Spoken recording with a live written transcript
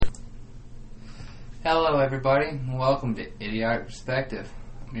Hello, everybody. Welcome to Idiotic Perspective.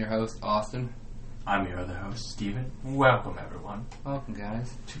 I'm your host, Austin. I'm your other host, Steven. Welcome, everyone. Welcome,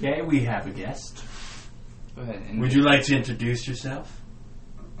 guys. Today we have a guest. Go ahead. Would you like to introduce yourself?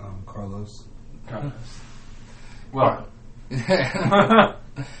 Carlos. Welcome.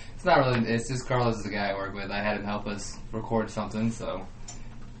 It's not really. It's just Carlos is the guy I work with. I had him help us record something, so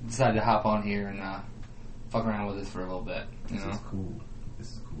decided to hop on here and fuck around with this for a little bit. This is cool. This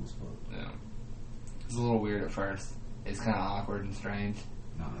is cool as fuck. Yeah. It's a little weird at first. It's kind of awkward and strange.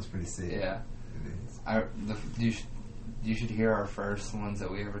 No, it's pretty sick. Yeah. It is. You should hear our first ones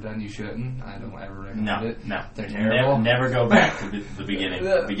that we ever done. You shouldn't. I don't ever recommend it. No. They're terrible. Never go back to the beginning.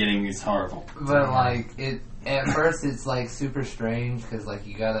 The beginning is horrible. But at first it's like super strange because like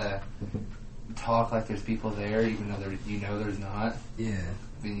you gotta talk like there's people there, even though there's not. Yeah.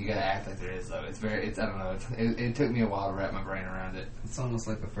 Then you gotta act like there is though. I don't know. It took me a while to wrap my brain around it. It's almost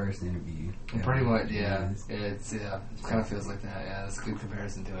like a first interview. Pretty much, yeah. It kind of feels like that. Yeah, that's a good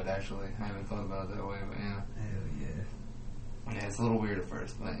comparison to it. Actually, I haven't thought about it that way, but yeah. Hell yeah. Yeah, it's a little weird at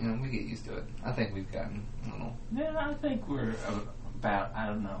first, but we get used to it. I think we've gotten a little. Yeah, I think we're about. I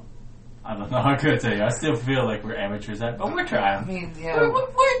don't know. I couldn't tell you. I still feel like we're amateurs at it, but we're trying. I mean, yeah.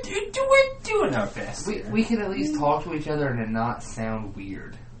 We're doing our best. We can at least talk to each other and it not sound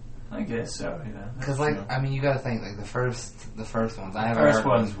weird. I guess so, yeah. Because, you gotta think, like, the first ones. The first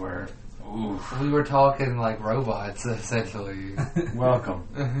ones were... Oof. We were talking like robots, essentially. Welcome.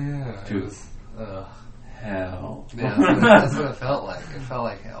 Yeah. To it was, hell. Yeah, that's what it felt like. It felt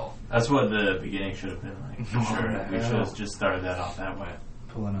like hell. That's what the beginning should have been like. For sure. We should have just started that off that way.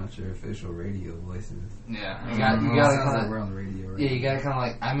 Pulling out your official radio voices. Yeah. You gotta kind like of... we're on the radio right Yeah, you now. gotta kind of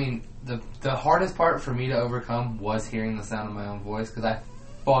like... I mean, the hardest part for me to overcome was hearing the sound of my own voice, because I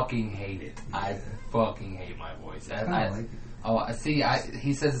fucking hate it. Yeah. I fucking hate my voice. I like it. Oh, see,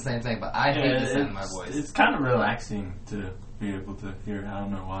 he says the same thing, but I hate the sound of my voice. It's kind of relaxing to be able to hear. I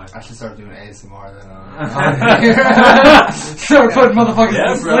don't know why. I should start doing ASMR then. Start putting motherfuckers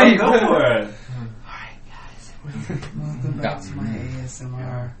to sleep. Go for it. Alright, guys. Welcome back to my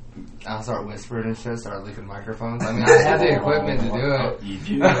ASMR. I'll start whispering and shit, start licking microphones. I mean, I have the equipment to do it. You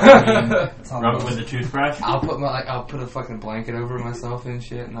do. I mean, rub it with a toothbrush. I'll put a fucking blanket over myself and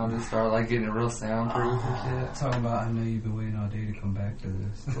shit, and I'll just start like getting it real soundproof and shit. Talking about, I know you've been waiting all day to come back to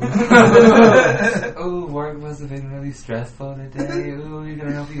this. Ooh, work must have been really stressful today. Ooh, you're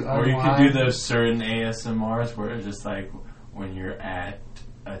gonna help you Or you unwind. could do those certain ASMRs where it's just like when you're at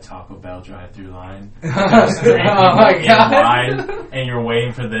a Taco Bell drive-through line, Oh my god! line, and you're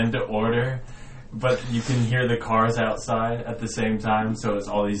waiting for them to order, but you can hear the cars outside at the same time, so it's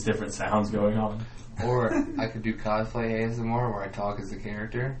all these different sounds going on. Or I could do cosplay ASMR where I talk as a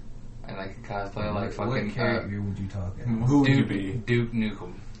character, and I could cosplay like fucking. What character would you talk as? Who would you be? Duke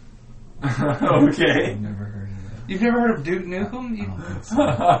Nukem. Okay. I've never heard of that. You've never heard of Duke Nukem? I don't think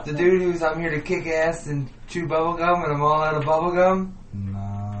so. The dude who's I'm here to kick ass and chew bubblegum and I'm all out of bubblegum?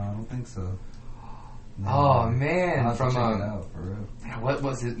 Nah, I don't think so. No. Oh man, I'll have to from check it out for real. what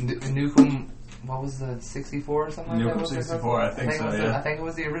was it? Nukem? What was the 64 or something? Nukem like that? 64, I think so. Yeah. I think it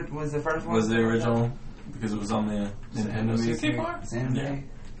was the first one. Was the original because it was on the Nintendo 64? Anime?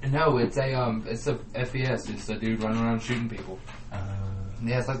 No, it's a FPS. It's a dude running around shooting people.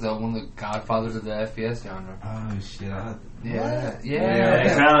 Yeah, it's like one of the godfathers of the FPS genre. Oh shit! Yeah.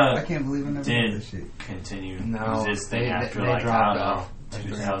 It kind I can't believe I never heard this shit. continue No, existing after they like dropped I don't off. know,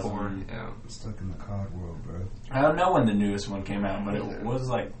 2000. Yeah. I'm stuck in the COD world, bro. I don't know when the newest one came out, but it was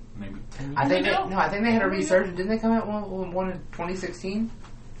like maybe 10 years I think ago? I think they had a resurgence. Didn't they come out one in 2016?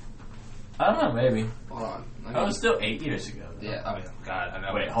 I don't know, maybe. Hold on. That was still 8 years ago. Though. Yeah. I mean, God, I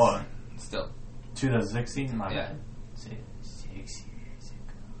know. Wait, hold on. Still. 2016? My Yeah. bad. 6 years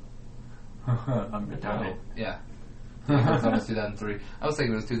ago. I'm retarded. Yeah. It was almost 2003. I was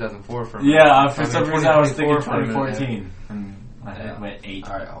thinking it was 2004 for Yeah, for some reason I was thinking 2024 for a minute. 2014. And my head went 8.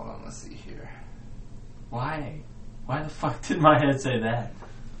 Alright, hold on. Let's see here. Why? Why the fuck did my head say that?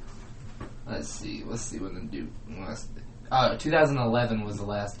 Let's see when the Duke. 2011 was the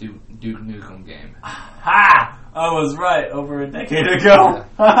last Duke Nukem game. Ha! I was right over a decade ago.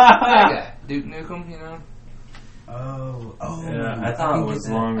 That guy, Duke Nukem, you know. Oh. Yeah, I thought it was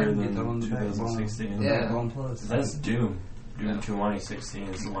longer I can get than that on the back 2016. bone. Yeah. Backbone Plus. That's Doom. Doom Yeah. 2016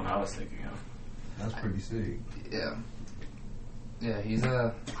 is the one I was thinking of. That's pretty sick. Yeah. Yeah, he's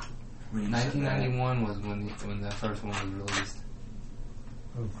a. 1991 was when the first one was released.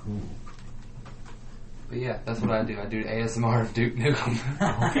 Oh, cool. But yeah, that's what I do. I do ASMR of Duke Nukem.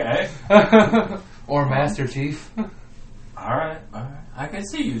 Okay. Or Master Chief. Alright. I can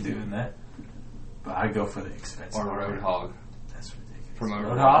see you doing that. But I go for the expensive Or one. Roadhog. That's ridiculous. from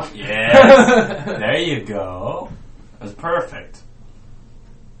Roadhog? Overwatch. Yes. There you go. That was perfect.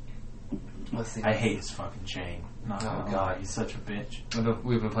 Let's see. I hate his fucking chain. Oh, God, he's such a bitch.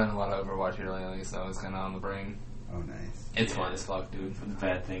 We've been playing a lot of Overwatch here lately, so it's kind of on the brain. Oh, nice. It's fun as fuck, dude. The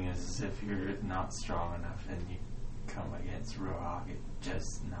bad thing is if you're not strong enough and you come against Roadhog, it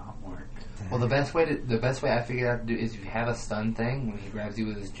just not work. Well, the best way I figured out to do is if you have a stun thing when he grabs you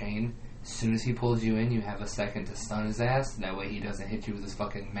with his chain. As soon as he pulls you in, you have a second to stun his ass. That way, he doesn't hit you with his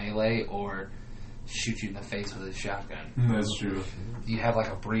fucking melee or shoot you in the face with his shotgun. That's true. You have like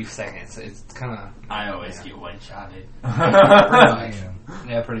a brief second. It's kind of. I always get one-shotted.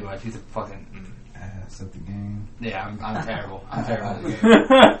 Yeah, pretty much. He's a fucking. Ass at the game. Yeah, I'm terrible. I'm terrible at the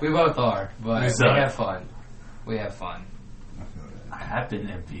game. We both are, but we have fun. We have fun. I feel that. I have been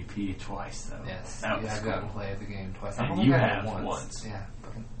MVP twice, though. Yes, that you was have cool. gotten to play the game twice. And I've only you done it have once. Yeah.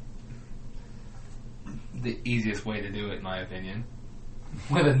 The easiest way to do it, in my opinion.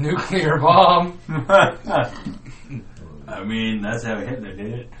 With a nuclear bomb. I mean, that's how Hitler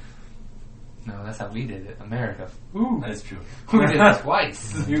did it. No, that's how we did it. America. Ooh, that's true. We did it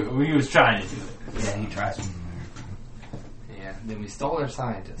twice. He was trying to do it. Yeah, he tried. Yeah, then we stole their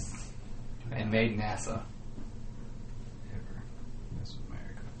scientists and made NASA. Ever. That's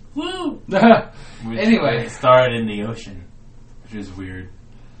America. Woo! Which Anyway. started in the ocean, which is weird.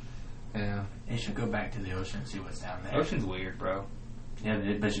 Yeah. They should go back to the ocean and see what's down there. Ocean's weird, bro. Yeah,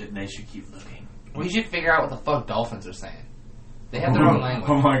 they should keep looking. We should figure out what the fuck dolphins are saying. They have their own language.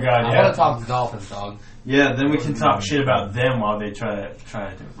 Oh my god, I yeah. want to talk to dolphins, dog. Yeah, then we can talk shit about them while they try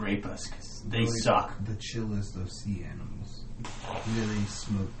to rape us, because they suck. The chillest of sea animals. Really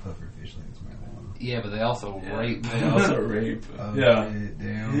smoke pufferfish like it's marijuana. Yeah, but they also rape. They also rape. Oh, Yeah. shit,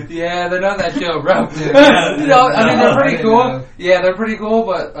 damn. Yeah, they're not that chill, bro. Yeah, I mean, they're pretty I cool. know. Yeah, they're pretty cool,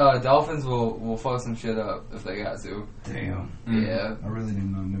 but dolphins will fuck some shit up if they got to. Damn. Yeah. I really did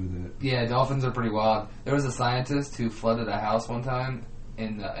not know that. Yeah, dolphins are pretty wild. There was a scientist who flooded a house one time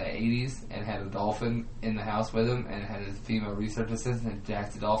in the 80s and had a dolphin in the house with him and had his female research assistant and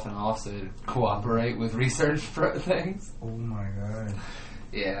jacked the dolphin off so to cooperate with research things. Oh my god.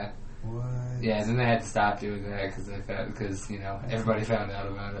 Yeah. What? Yeah, then they had to stop doing that because you know, everybody found out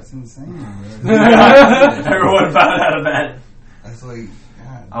about it. That's insane, bro. Everyone found out about it. That's like,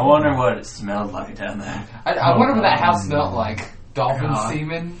 God. I wonder what it smelled like down there. I wonder what that house smelled like. Dolphin God.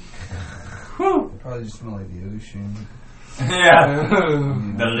 semen? Whew. It probably just smell like the ocean.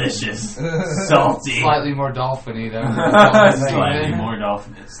 Yeah. Delicious. Salty. Slightly more dolphin-y, though. Slightly more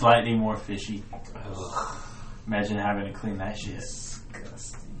dolphin. Slightly more fishy. Imagine having to clean that shit.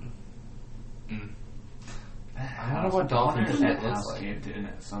 Disgusting. I wonder what dolphin shit looks like. Caved in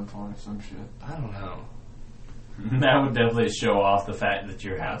at some point or some shit. I don't know. That would definitely show off the fact that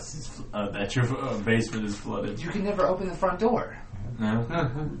your house is that your basement is flooded. You can never open the front door.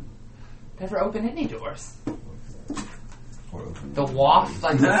 No. Never open any doors. Or open The waft,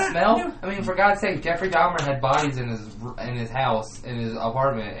 like the smell. I mean, for God's sake, Jeffrey Dahmer had bodies in his house, in his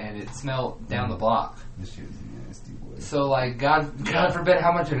apartment, and it smelled down the block. This shit is nasty, boy. So, like, God forbid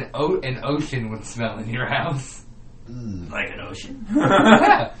how much an ocean would smell in your house. Like an ocean?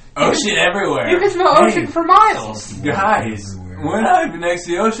 Yeah. Ocean everywhere. You can smell ocean for miles. Guys, Everywhere. we're not even next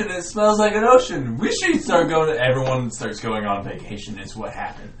to the ocean. It smells like an ocean. We should start going. Everyone starts going on vacation. Is what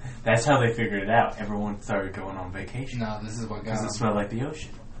happened. That's how they figured it out. Everyone started going on vacation No, this is what got because it him. smelled like the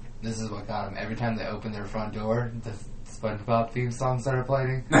ocean. This is what got him. Every time they opened their front door, the SpongeBob theme song started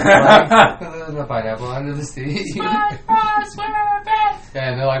playing. Like, the pineapple under the sea.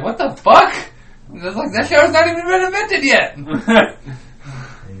 And they're like, what the fuck? And it's like, that show's not even been invented yet.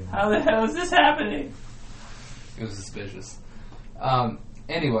 How the hell is this happening? It was suspicious.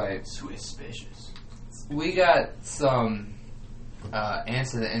 Anyway, Suspicious. we got some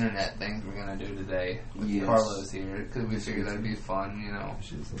answer the internet things we're gonna do today with Yes. Carlos here because we figured that'd be fun, you know. That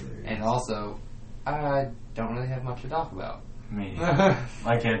shit's hilarious. And also, I don't really have much to talk about. Me neither.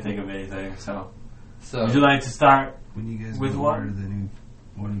 I can't think of anything. So, So, would you like to start? When you guys With gonna what? order the new,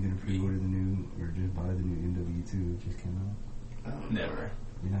 when are you gonna pre-order the new, or just buy the new MW2 that just came out? Never.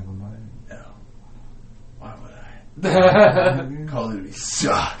 You're not gonna buy it? No. Why would I? Call of Duty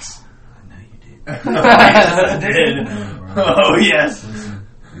sucks. I know you did. I did. Oh yes. Listen,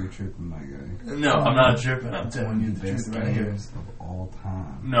 you're tripping, my guy. No, I'm not tripping. I'm One telling of you the the best truth right here. games of all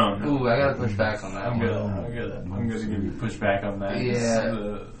time. No, no. Ooh, I gotta push back on that. I'm one. gonna give you pushback on that.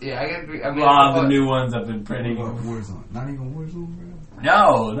 Yeah. Yeah, I gotta agree. I A mean, lot of the new ones have been pretty. What about Warzone? Not even Warzone, bro.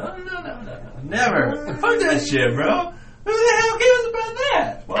 No. Never. Fuck that shit, bro. Who the hell cares about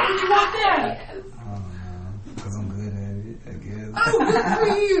that? Why would you want that? I don't know. Because I'm good at it, I guess. Oh, good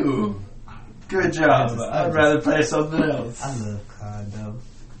for you. Good job. I'd rather play something else. I love COD though.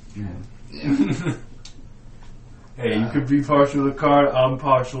 You know. Yeah. Hey, you could be partial to COD. I'm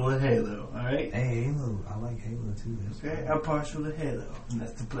partial to Halo. All right. Hey, Halo. I like Halo too. That's Okay, fine. I'm partial to Halo. And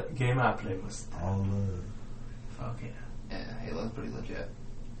that's the game I play most. All love. Fuck yeah. Yeah, Halo's pretty legit.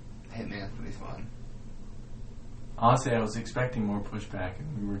 Hitman's pretty fun. Honestly, I was expecting more pushback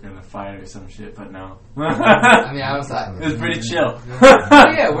and we were gonna fight or some shit, but no. I mean, I was like, It was pretty chill. oh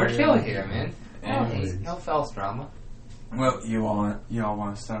yeah, we're chill here, man. Anyways. No false drama. Well, y'all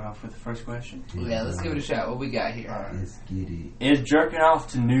want to start off with the first question? Yeah, let's give it a shot. What we got here? Let's get it. Is jerking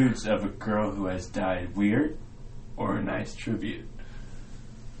off to nudes of a girl who has died weird or a nice tribute?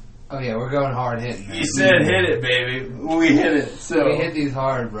 Oh yeah, we're going hard hitting. You said hit it, baby. We hit it. So we hit these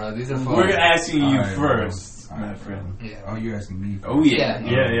hard, bro. These are fun. we're asking you Alright, first, bro. my Alright, friend. bro. Yeah. Oh, you're asking me. Oh yeah,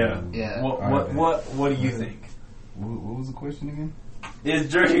 Yeah. yeah. Alright, What do you think? What was the question again?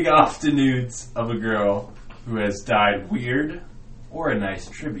 Is jerking off to nudes of a girl who has died weird or a nice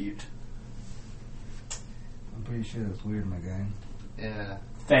tribute? I'm pretty sure that's weird, my guy. Yeah.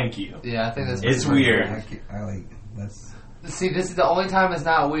 Thank you. Yeah, I think that's. It's pretty weird. I like that's See, this is the only time it's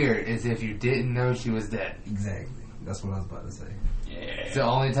not weird is if you didn't know she was dead. exactly. That's what I was about to say. It's Yeah, the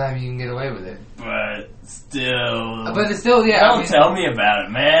only time you can get away with it. but still. But it's still, yeah. Don't tell me about it,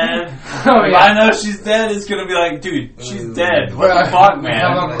 man. Oh, If yeah. I know she's dead, it's gonna be like, dude, she's Ooh. dead. What Well, the fuck, come man?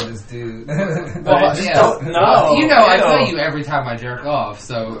 on. Like this dude. But Well, I just yeah. don't know. Well, you know, I Ew. tell you every time I jerk off.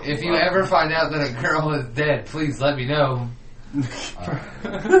 So if you ever find out that a girl is dead, please let me know.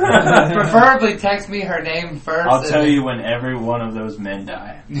 Preferably text me her name first. I'll tell you when every one of those men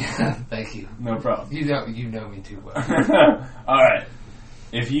die. Yeah, thank you. No problem. You know me too well. Alright.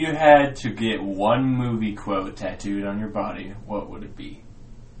 If you had to get one movie quote tattooed on your body, what would it be?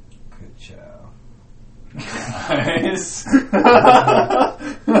 Good child. Nice.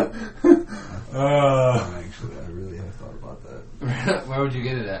 Actually, I really have thought about that. Where would you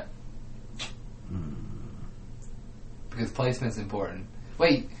get it at? Hmm. Because placement's important.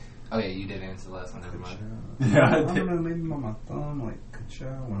 Wait. Oh yeah, you did answer the last one. Never Good mind. child. Yeah, I I don't did. know, maybe on my thumb, like good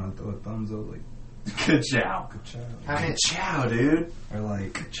child. When I throw a thumbs up, like Good chow. good child. How many? Good chow, dude. Or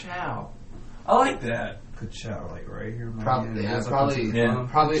like Good chow. I like that. good child, like right here. in my Probably, hand, yeah, goes up probably, into the yeah, thumb.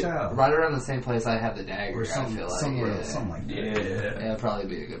 probably Good child. right around the same place I have the dagger. Or I some, feel like somewhere, yeah. something like that. Yeah. Yeah, probably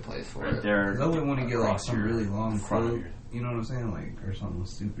be a good place for Right it. there. 'Cause I wouldn't want to get like across some your really long front of quote, your- you know what I'm saying? Like, or something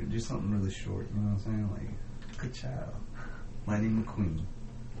stupid, just something really short, you know what I'm saying? Like, good child. Lightning McQueen.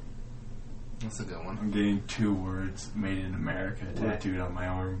 That's a good one. I'm getting 2 words made in America tattooed on my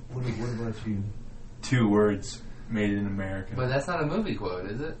arm. What about you? 2 words made in America. But that's not a movie quote,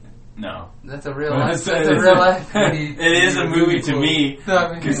 is it? No. That's a real Well, life. it's- That's a real life. It is a movie to me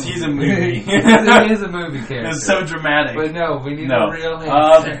because he's a movie. He is a movie character. It's so dramatic. But no, we need No. a real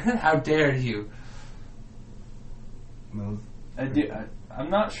answer. How dare you? No, I'm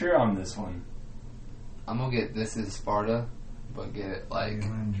not sure on this one. I'm gonna get This Is Sparta, but get it like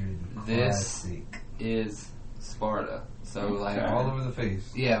 300 this classic. is Sparta. So like Okay. All over the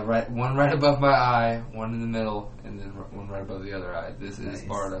face. yeah, right. One right above my eye, one in the middle, and then one right above the other eye. This is Nice.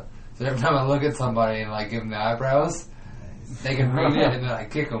 Sparta. So every time I look at somebody and like give them the eyebrows, Nice. they can read it and then I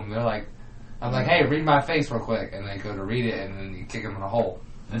kick them. They're like, I'm like, hey, read my face real quick, and they go to read it and then you kick them in a hole.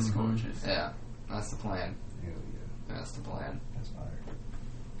 That's Mhm. gorgeous. Yeah, that's the plan. Hell yeah. That's the plan. That's fire.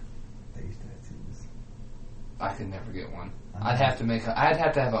 Face tattoos. I could never get one. I'd have to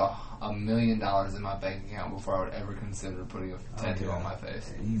have $1 million in my bank account before I would ever consider putting a tattoo on my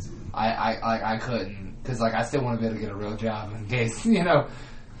face. Yeah, easily. I couldn't, because like I still want to be able to get a real job in case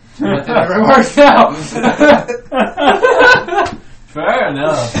nothing ever works out. Fair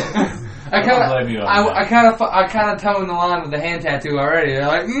enough. I I don't blame you on that. I kind of toned the line with the hand tattoo already. They're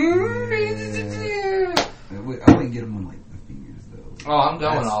like, I wouldn't get them on like the fingers though. oh, I'm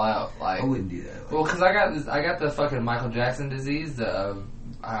going That's- all out. Like, I wouldn't do that. Like, well, because I got the fucking Michael Jackson disease. I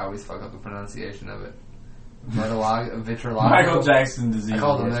always fuck up the pronunciation of it. Vitiligo. Michael Jackson disease. I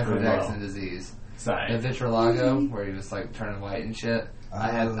call it the works Michael pretty Jackson well. disease. Sorry. The vitiligo, where you just like turning white and shit.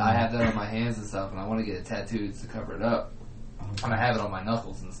 I have that on my hands and stuff, and I want to get it tattooed to cover it up. And I have it on my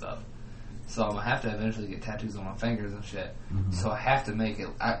knuckles and stuff. So I'm gonna have to eventually get tattoos on my fingers and shit. Mhm. So I have to make it,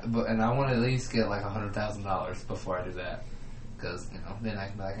 and I want to at least get like $100,000 before I do that. Because then I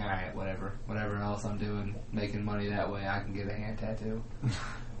can be like, all right, whatever else I'm doing, making money that way, I can get a hand tattoo.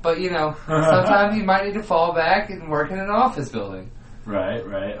 But sometimes you might need to fall back and work in an office building. Right.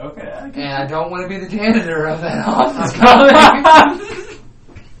 Okay. I get And I don't want to be the janitor of that office building.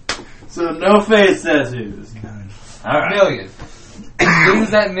 So no face tattoos. nice. All right. Million. As soon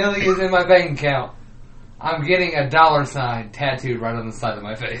as that million is in my bank account, I'm getting a $sign tattooed right on the side of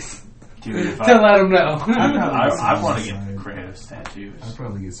my face. Dude, if to let them know. I want to get Kratos tattoos. I'd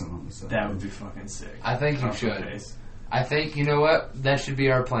probably get something on the side. That would be fucking sick. I think you should. I think, you know what? That should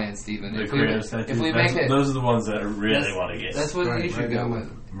be our plan, Steven. The Kratos tattoos. If we make it, those are the ones that I really want to get. That's what you should go with.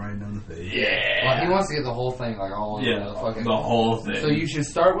 Right down the face. Yeah. Well, he wants to get the whole thing, like all over the fucking... the whole thing. So you should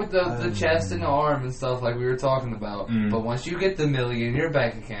start with the chest and the arm and stuff like we were talking about. But once you get the $1 million in your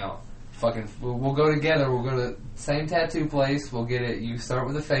bank account, fucking, we'll go together. We'll go to the same tattoo place. We'll get it. You start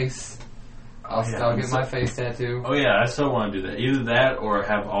with the face. I'll get my face tattoo. Oh yeah, I still want to do that. Either that or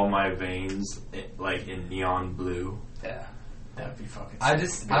have all my veins like in neon blue. Yeah. That'd be fucking sick. I'm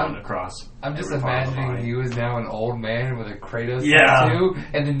just imagining you as now an old man with a Kratos tattoo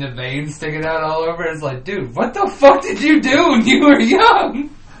and then the veins sticking out all over. It's like, dude, what the fuck did you do when you were young?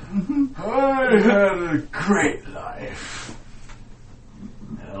 I had a great life.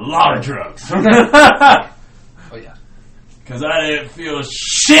 And a lot of drugs. Oh yeah. Because I didn't feel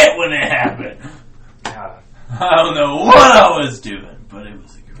shit when it happened. God. I don't know what I was doing, but it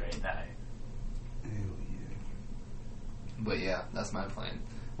was a great night. But yeah, that's my plan.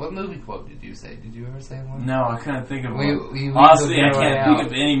 What movie quote did you say? Did you ever say one? No, I couldn't think of one. We Honestly, I can't think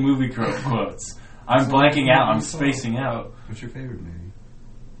of any movie quotes. I'm blanking out. I'm spacing out. What's your favorite movie?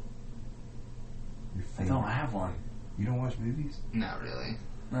 I don't have one. You don't watch movies? Not really.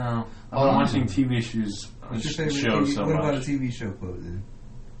 No. I'm watching TV shows so What about a much. TV show quote then?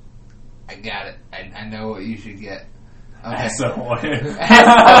 I got it. I know what you should get. Okay. Asshole.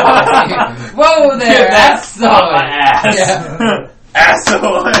 Whoa there, asshole. Ass. Yeah.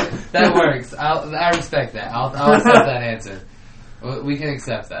 Asshole. That works. I respect that. I'll accept that answer. We can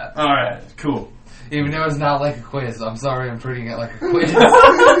accept that. All right, cool. Even though it's not like a quiz. I'm sorry I'm treating it like a quiz.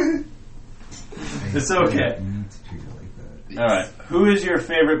 It's okay. You need to treat it like that. All right. Who is your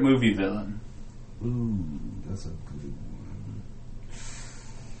favorite movie villain? Ooh, that's a good one.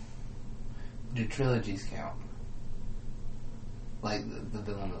 Do trilogies count? Like the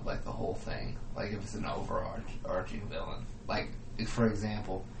villain of like the whole thing. Like if it's an overarching villain. Like for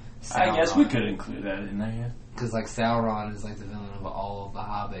example, Sauron. I guess we could include that in there. Yeah. Because like Sauron is like the villain of all of the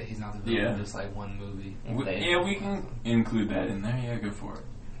Hobbit. He's not the villain of just like one movie. We can include that in there. Yeah, go for it.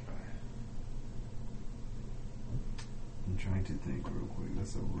 I'm trying to think real quick.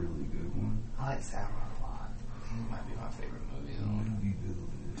 That's a really good one. I like Sauron a lot. He might be my favorite movie.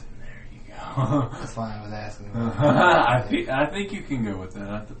 There you go. That's why I was asking. I think you can go with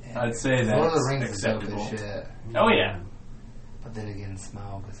that. I'd say that's Lord of the Rings acceptable. is dope as shit. Oh yeah. But then again,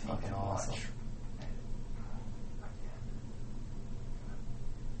 Smaug is fucking awesome.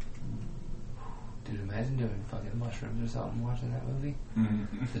 Dude, imagine doing fucking mushrooms or something watching that movie.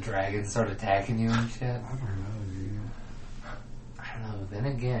 Mm-hmm. The dragons start attacking you and shit. I don't know, dude. I don't know. Then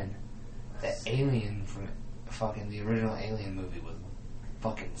again, the alien from fucking the original Alien movie was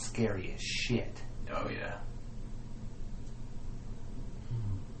fucking scary as shit. Oh yeah.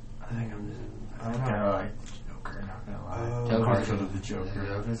 I think I'm just. I think I like Joker. Not gonna lie. Joker's Garfield of the Joker.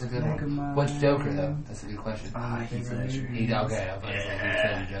 Joker's a good one. What's Joker though? That's a good question. He's okay. Okay, I was about to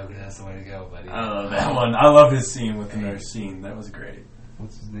say Joker. That's the way to go, buddy. I love that one. I love his scene with the nurse scene. That was great.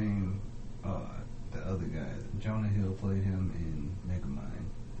 What's his name? The other guy. Jonah Hill played him in Megamind.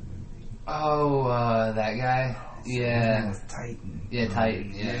 Oh, that guy? Yeah. His name was Titan. Yeah,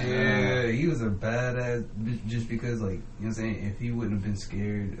 Titan, yeah. Yeah, he was a badass just because, like, you know what I'm saying? If he wouldn't have been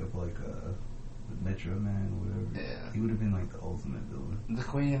scared of, like, the Metro Man or whatever, he would have been, like, the ultimate villain. The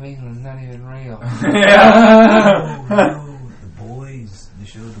Queen of England's not even real. Yeah. No, The Boys. The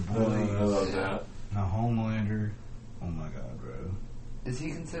show The Boys. I love that. Now, Homelander. Oh, my God, bro. Is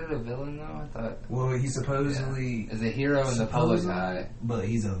he considered a villain, though? I thought... Well, he's supposedly... Is a hero in the public eye. But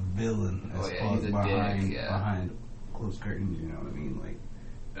he's a villain as he's a dick, behind closed curtains, you know what I mean? Like,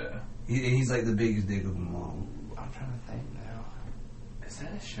 Yeah. he's like the biggest dick of them all. I'm trying to think now. Is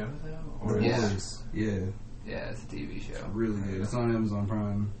that a show though? Or Yeah. Yeah. Yeah, it's a TV show. It's really good. It's on Amazon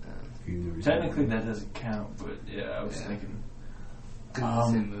Prime. If you've never Technically, seen that doesn't count, but yeah, I was thinking.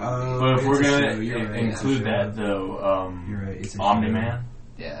 But But if we're gonna include that, though, You're right. It's a Omni show. Man.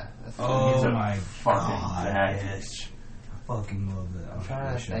 Yeah, that's Oh He's a my fucking God, package. I fucking love that. I'm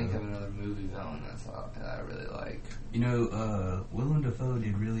trying to think of another movie villain that I really like. You know, Willem Dafoe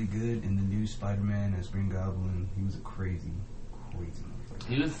did really good in the new Spider-Man as Green Goblin. He was a crazy motherfucker.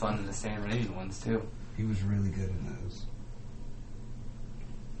 He was fun in the Sam Raimi ones, too. He was really good in those.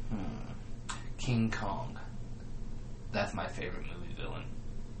 King Kong. That's my favorite movie villain.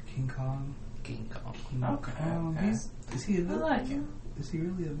 King Kong? King Kong. King Kong? Is he a villain? I like him. Is he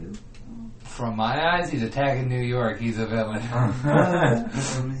really a villain? From my eyes, he's attacking New York. He's a villain.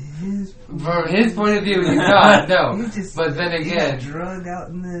 From his point of view, he's not. No, but then he again, got drugged out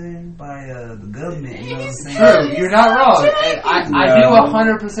in there by the government. You know what I'm saying? true. You're not wrong, and I do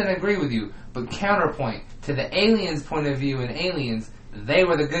 100% agree with you. But counterpoint to the aliens' point of view, and aliens, they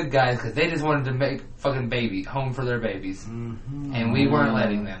were the good guys because they just wanted to make fucking home for their babies, and we weren't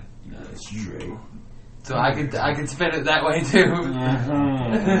letting them. That's true. So I could spin it that way too.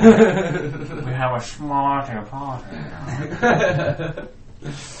 We have a smarter party.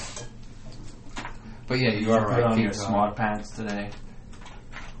 But yeah, you are right. Put on your King smart pants today.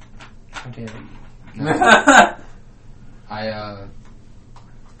 How dare you? No. I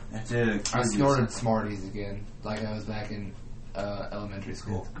snorted Smarties again, like I was back in elementary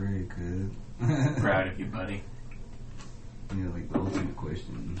school. That's great, good. Proud of you, buddy. You know, like the ultimate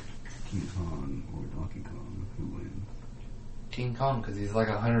question: King Kong or Donkey Kong? Who wins? King Kong, because he's like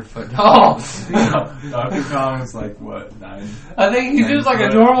 100-foot tall. Donkey Kong is like what, 9? I think he's just like a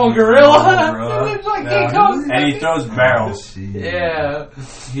normal gorilla. He looks like King Kong. And he throws barrels. Yeah.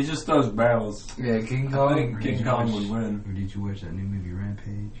 He just throws barrels. Yeah, King I Kong. think King Kong would win. Or did you watch that new movie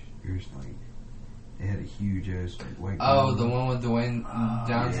Rampage? There's like, it had a huge ass white. Oh, the one with Dwayne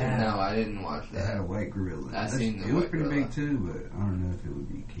Johnson. yeah. No, I didn't watch It had a that. white gorilla. I seen the It was white pretty gorilla. big too, but I don't know if it would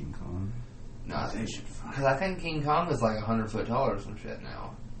be King Kong. No, because I think King Kong is like 100-foot tall or some shit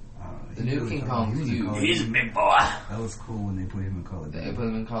now. The new King Kong's huge. He's a big boy. That was cool when they put him in Call of Duty. They put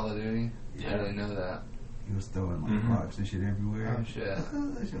him in Call of Duty. Yeah. I didn't know that. He was throwing like rocks and shit everywhere. Oh shit!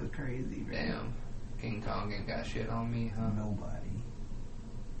 That shit was crazy, man. Damn, King Kong ain't got shit on me, huh? Nobody.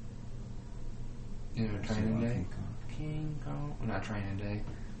 You know, Training Shit on Day. King Kong. King Kong. Well, not Training Day.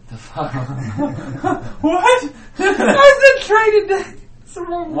 The fuck? What? I said Training Day.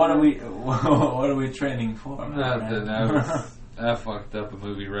 What are we training for? Nothing. I fucked up a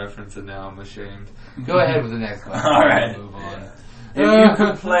movie reference and now I'm ashamed. Go ahead with the next question. Alright. Move on. If you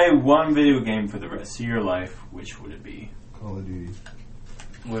could play one video game for the rest of your life, which would it be? Call of Duty.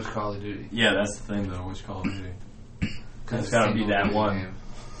 Which Call of Duty? Yeah, that's the thing though. Which Call of Duty? Because It's gotta be that one.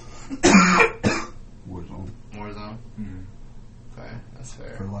 Warzone. Warzone? Mm. Okay, that's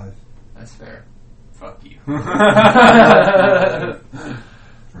fair. For life. That's fair. Fuck you.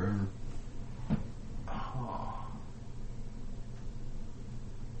 Forever. Oh.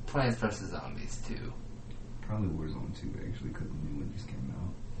 Plants vs. Zombies 2. Probably Warzone 2 actually, because the new one just came out.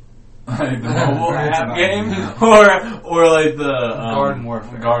 Like the mobile It's app about game, now. or like the Garden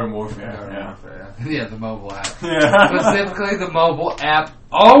Warfare. Garden Warfare. Garden Yeah. Warfare. Yeah, the mobile app. Yeah. Specifically the mobile app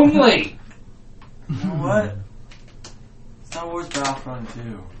only! You know what? Star Wars Battlefront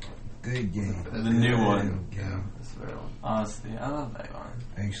 2. Good game. The new one. Yeah, Game. that's fair one. Honestly, I love that one.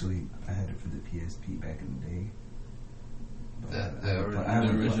 Actually, I had it for the PSP back in the day. But The I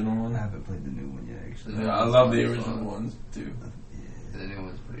haven't original played- one? I haven't played the new one yet, actually. The Yeah, I love the original ones too. Yeah. The new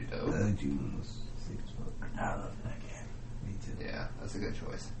one's pretty The dope. OG one was sick as fuck. I love that game. Me too. Yeah, that's a good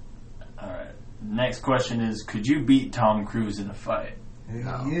choice. Alright. Next question is, could you beat Tom Cruise in a fight?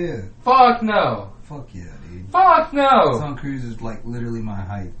 Hell No. yeah. Fuck no! Fuck yeah, dude. Fuck no! Tom Cruise is like literally my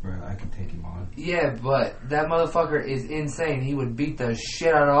height, bro. I can take him on. Yeah, but that motherfucker is insane. He would beat the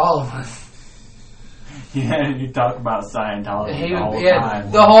shit out of all of us. Yeah, and you talk about Scientology He the would, whole yeah,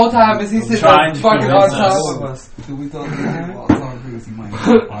 time. the whole time as he sits Trying there to fucking on convince top us. of us. So we thought about Tom Cruise. He might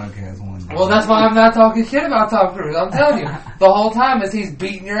have a podcast one day. Well, that's why I'm not talking shit about Tom Cruise. I'm telling you, the whole time as he's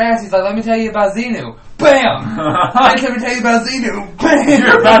beating your ass, he's like, "Let me tell you about Xenu." Bam! Let me tell you about Xenu. Bam!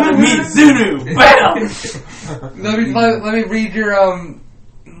 You're about to meet Zunu! Bam! let me read your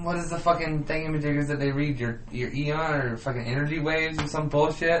what is the fucking thingamajiggers that they read your eon or fucking energy waves or some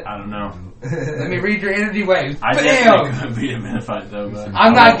bullshit? I don't know. Let me read your energy waves. I Bam! definitely couldn't beat him in a fight though, but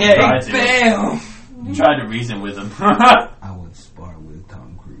I'm not gay. Tried to. Bam! Tried to reason with him. I would spar with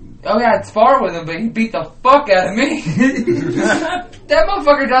Tom Cruise. Oh yeah, I'd spar with him, but he beat the fuck out of me. That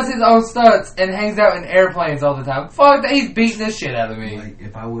motherfucker does his own stunts and hangs out in airplanes all the time. Fuck that, he's beating the shit out of me. Like,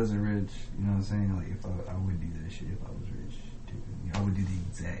 if I wasn't rich, you know what I'm saying? Like, if I would do that shit if I was rich. Too. I would do the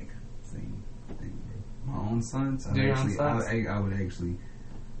exact same thing, bro. My own sons, Do your own I would actually,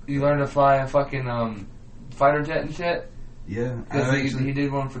 You learn to fly a fucking fighter jet and shit? yeah. Because he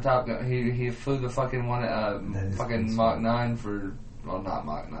did one for Top Gun. He flew the fucking one fucking cool. Mach 9 for, well, not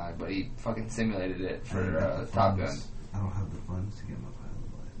Mach 9, but he fucking simulated it for Top Gun. I don't have the funds to get my pilot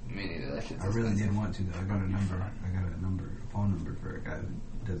license. Me neither. That shit's I really expensive. did want to though. I got a phone number for a guy who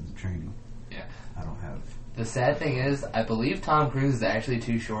does the training. Yeah. I don't have. The sad thing is, I believe Tom Cruise is actually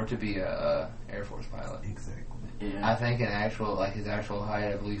too short to be a Air Force pilot. Exactly. Yeah. I think his actual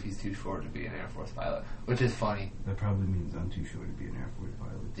height, I believe he's too short to be an Air Force pilot, which is funny. That probably means I'm too short to be an Air Force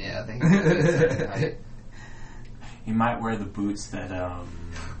pilot. Yeah, I think he's height. He might wear the boots that,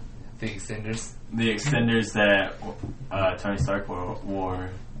 The extenders. the extenders that Tony Stark wore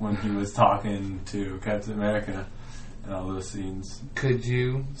when he was talking to Captain America in all those scenes. Could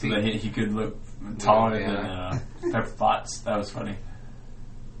you? So that he could look taller than Pepper Potts. That was funny.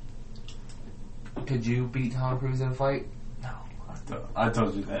 Could you beat Tom Cruise in a fight? No, I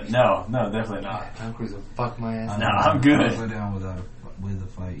told you that. No, definitely not. Yeah, Tom Cruise would fuck my ass. No, I'm good. I'd go down with a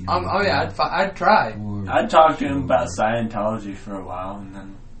fight. You know, I'd try. I talked to him about Scientology for a while, and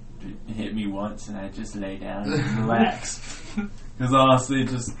then he hit me once, and I just lay down and relax. Because honestly,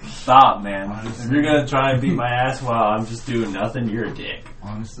 just stop, man. If you're gonna try and beat my ass while I'm just doing nothing, you're a dick.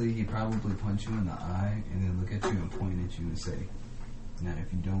 Honestly, he'd probably punch you in the eye and then look at you and point at you and say, "Now,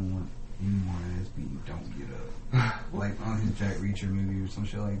 if you don't want any more ass beating, don't get up." Like on his Jack Reacher movie or some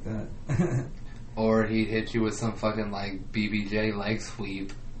shit like that. Or he'd hit you with some fucking like BBJ leg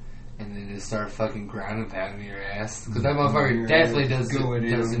sweep, and then just start fucking ground and pounding your ass. Because that motherfucker definitely does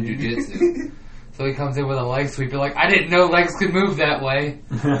some jujitsu. So he comes in with a leg sweep. You're like, I didn't know legs could move that way.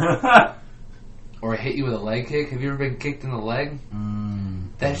 Or hit you with a leg kick. Have you ever been kicked in the leg?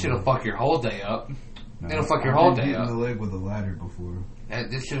 That shit'll fuck your whole day up. No, It'll fuck your whole day I've up. hit the leg with a ladder before.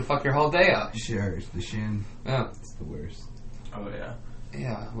 This shit'll fuck your whole day up. Sure, it's the shin. Yeah. It's the worst. Oh yeah.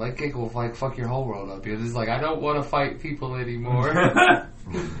 Yeah, leg kick will like fuck your whole world up. You're just like, I don't want to fight people anymore. For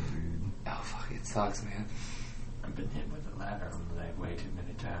real, dude. Oh fuck, it sucks, man. I've been hit with a ladder on the leg way too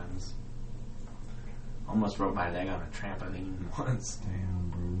many times. Almost broke my leg on a trampoline once. Damn,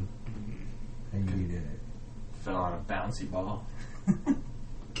 bro. How you do that? Fell on a bouncy ball.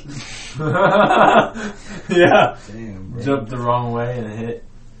 Yeah. Damn, bro. Jumped the wrong way and hit.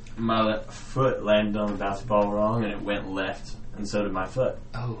 My foot landed on the bouncy ball wrong, and it went left, and so did my foot.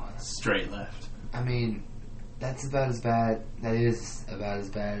 Oh, Straight left. I mean, that's about as bad. That is about as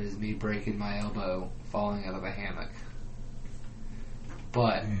bad as me breaking my elbow falling out of a hammock.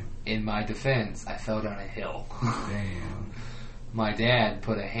 But in my defense, I fell down a hill. Damn. My dad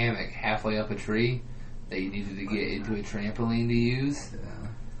put a hammock halfway up a tree that you needed to get into a trampoline to use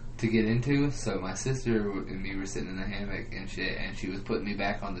to get into. So my sister and me were sitting in the hammock and shit, and she was putting me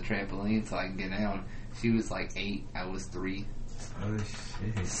back on the trampoline so I can get down. She was like 8, I was 3. Oh,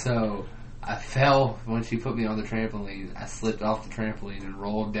 shit. So I fell when she put me on the trampoline. I slipped off the trampoline and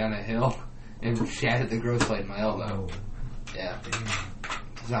rolled down a hill and shattered the growth plate in my elbow. Oh, Yeah.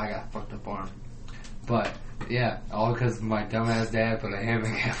 So I got a fucked up arm. But, yeah, all because my dumbass dad put a hammock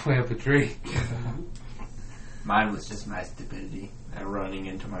halfway up a tree. Mine was just my stupidity at running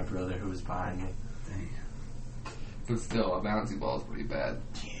into my brother who was behind me. damn. But still, a bouncy ball is pretty bad.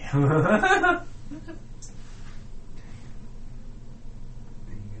 Yeah.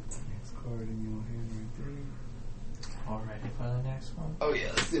 You got the next card in your hand right there. All ready for the next one? Oh, yeah,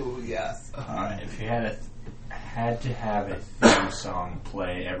 let's see what we got. Alright, if you had to have a theme song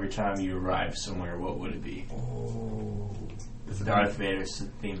play every time you arrived somewhere, what would it be? Oh. Darth Vader's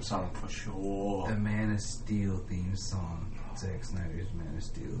theme song for sure. The Man of Steel theme song. Zack Snyder's Man of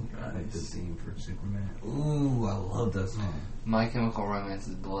Steel. Nice. Like the theme for Superman. Ooh, I love that song. My Chemical Romance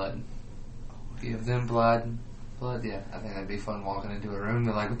is Blood. Give them blood. Blood, yeah. I think that'd be fun walking into a room and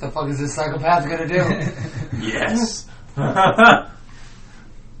be like, what the fuck is this psychopath gonna do? Yes! Yeah,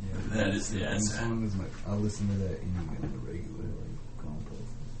 That is the theme answer. song is like, I listen to that anyway on the regular, like, going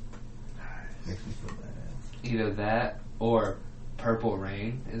places. Makes me feel badass. Either that or Purple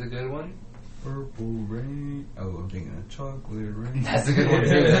Rain is a good one. Purple rain. Oh, I'm thinking of chocolate rain. That's a good one too.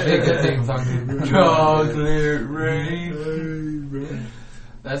 That'd be a good theme song. Chocolate Rain.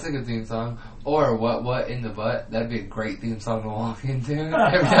 That's a good theme song. Or What in the Butt. That'd be a great theme song to walk into.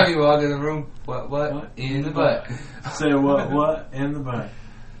 Every time you walk in the room, what in the butt. Say what in the butt?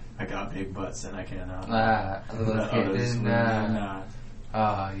 I got big butts and I cannot.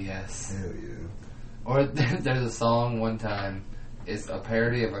 Ah, yes. Hell yeah. Or there's a song one time. It's a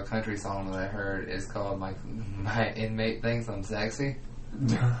parody of a country song that I heard. It's called My Inmate Thinks I'm Sexy.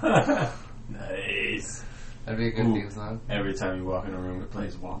 Nice. That'd be a good theme song. Every time you walk in a room, it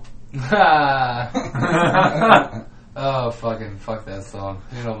plays WAP. Oh, fuck that song.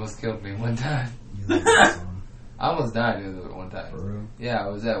 It almost killed me one time. You like that song? I almost died with it one For time. real? Yeah, I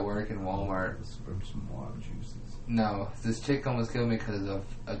was at work in Walmart. From some WAP juices. No, this chick almost killed me because of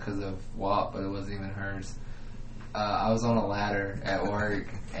WAP, but it wasn't even hers. I was on a ladder at work,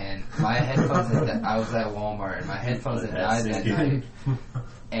 and my headphones I was at Walmart, and my headphones had died that night.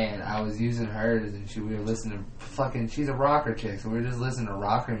 And I was using hers, and we were listening to she's a rocker chick, so we were just listening to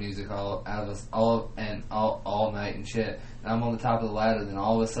rocker music all night and shit. And I'm on the top of the ladder, then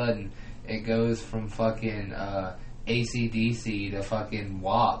all of a sudden, it goes from fucking AC/DC to fucking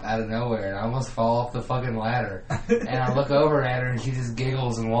WAP out of nowhere, and I almost fall off the fucking ladder. And I look over at her, and she just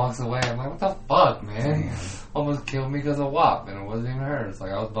giggles and walks away. I'm like, what the fuck, man? Damn. Almost killed me because of WAP, and it wasn't even hers.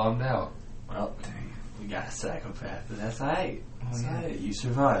 Like, I was bummed out. Well, you got a psychopath, but that's alright. That's Oh, yeah. alright. You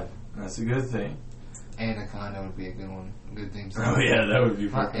survived. That's a good thing. Anaconda would be a good one. Good theme Oh song. yeah, that would be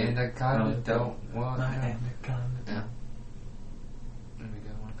My fucking. anaconda don't want My no. anaconda. Yeah. That'd be a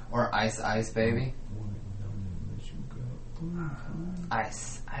good one. Or Ice Baby.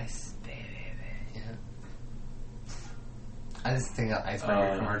 Ice Baby. Yeah. I just think of Ice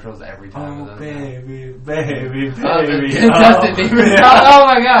Baby commercials every time. Oh, of those baby. Justin Bieber. Yeah. Oh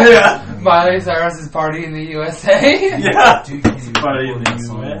my god. Yeah. Miley Cyrus's Party in the USA. Yeah. Dude, can't even Party in afford the that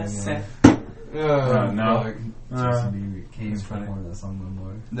song USA. anymore. Oh, no. fuck. Justin Bieber can't That's even funny. afford that song no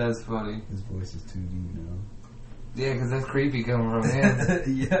more. That's funny. His voice is too deep now. Yeah, because that's creepy coming from him.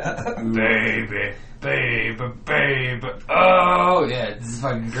 Yeah. Baby. Oh, yeah, it's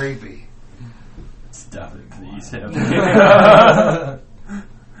fucking creepy. Stop it, please. Alright,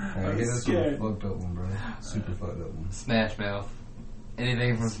 I'm hit us with a scared. fucked up one, bro. Super fucked up one. Smash Mouth.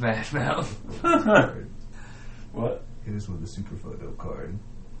 Anything from Smash Mouth. What? Hit us with a super fucked up card.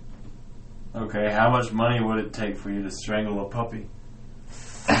 Okay, how much money would it take for you to strangle a puppy?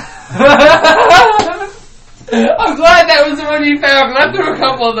 I'm glad that was the one you found, 'cause I threw a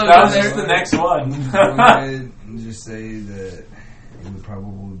couple of those That in was there. just the next one. Go ahead and just say that it would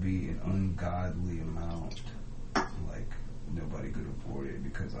probably be an ungodly amount. Like, nobody could afford it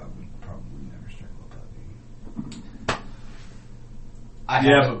because I would probably never strangle a puppy.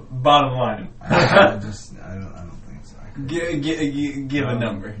 Yeah, but bottom line. I don't think so. I could. Give a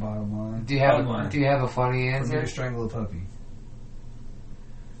number. Bottom line. Do you have a funny For me answer? to strangle a puppy.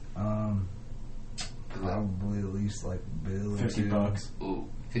 Probably at least like a bill or $50. Ooh,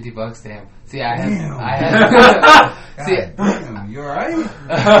 $50, damn. See, I Damn. have. See, Damn, you alright?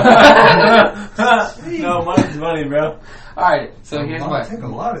 No, money's money, bro. alright, so here's I'll my. take a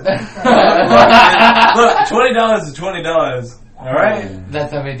lot of Look, $20 is $20. All right.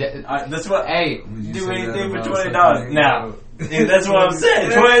 That's how many. That's what. Hey, Would you Do say anything that for about $20 something? now. Yeah, that's what I'm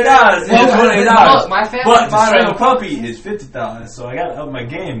saying. $20 is Well, look, $20. my family But to motto. strangle a puppy is $50. So I gotta up my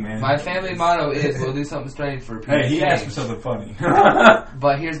game, man. My family motto is we'll do something strange for a piece Hey, of he asked for change. something funny.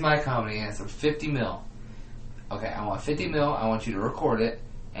 But here's my comedy answer: 50 mil. Okay, I want 50 mil. I want you to record it,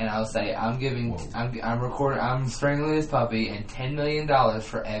 and I'll say I'm strangling this puppy, and $10 million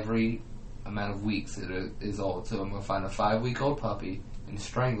for every amount of weeks it is old. So I'm gonna find a 5-week-old puppy and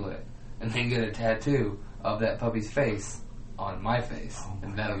strangle it, and then get a tattoo of that puppy's face on my face,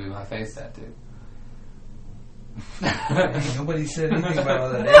 and that'll be my face tattoo. Hey, nobody said anything about all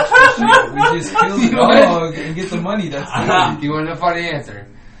that extra shit. We just kill the dog and get the money. That's it. You want a funny answer?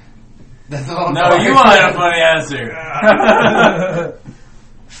 That's all. I'm No, talking you about. want a funny answer.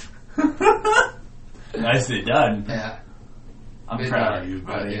 Nicely done. Yeah. I'm Bit proud dark, of you,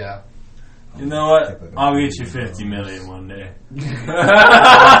 but buddy. yeah. You know what? I'll get you $50 million one day.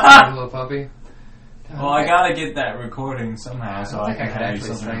 Strangle a puppy. Well, I gotta get that recording somehow, so I I don't think can I could have you actually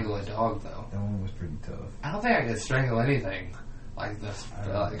something. strangle a dog, though. That one was pretty tough. I don't think I could strangle anything like this.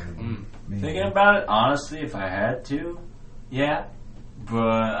 Maybe. Thinking about it, honestly, if I had to, yeah, but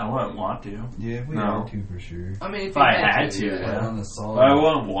I wouldn't want to. Yeah, if we No. had to for sure. I mean, if If you I had to, yeah. But yeah. on the solid, But I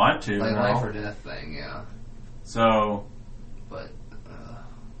wouldn't want to, Like you life know? or death thing, yeah. So, But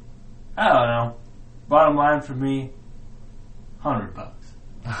I don't know. Bottom line for me, $100.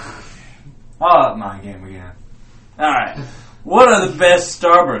 I'll up my game again. Alright. What are the best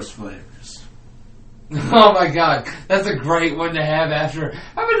Starburst flavors? oh my god, that's a great one to have after.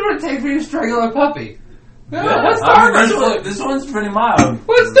 How much would it take for you to strangle a puppy? Yeah, What I mean, Starburst? this one's pretty mild.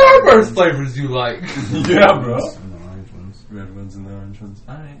 What Starburst flavors do you like? Yeah, bro. and the orange ones. Red ones and the orange ones.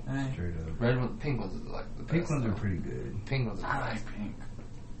 Alright. Straight up. Red one, pink ones are like the Pink best, ones are though. pretty good. Pink ones are I the best. like pink.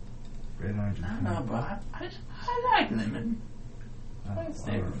 Red and orange. I don't know, bro. I like lemon. I don't That's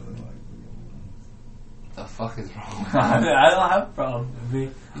really like different. the The fuck is wrong? I don't have a problem with me.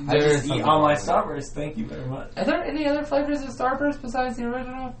 I There is just eat something all my wrong with it. Starburst. Thank you very much. Are there any other flavors of Starburst besides the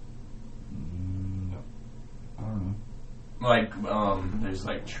original? No. I don't know. Like, there's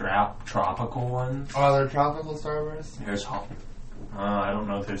like tropical ones. Are there tropical Starburst? There's hop. I don't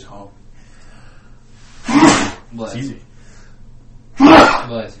know if there's hop. Bless. It's easy.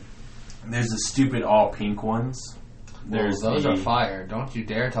 Bless. There's the stupid all pink ones. There's those the- are fire. Don't you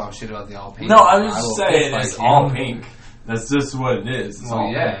dare talk shit about the all pink. No, I'm I just will saying fist it's fight all you. pink. That's just what it is. It's Well,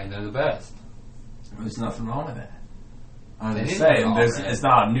 all yeah, pink. and they're the best. There's nothing wrong with that. I'm They just didn't saying, go there's, all red. it's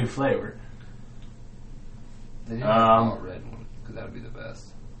not a new flavor. They didn't have all red one because that would be the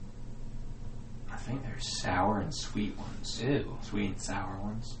best. I think there's sour and sweet ones. Ew. Sweet and sour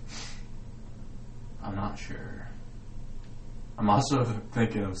ones. I'm not sure. I'm also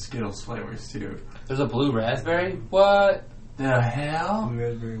thinking of Skittles flavors too. There's a blue raspberry. What? The hell? Blue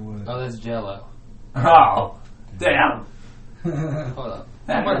raspberry what? Oh, that's Jello. Oh, damn. Hold up.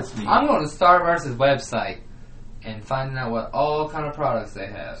 That hurts me. I'm going to Starburst's website and finding out what all kind of products they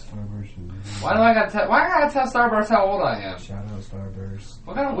have. Starburst. Why do I gotta tell? Why I gotta tell Starburst how old I am? Shout out Starburst.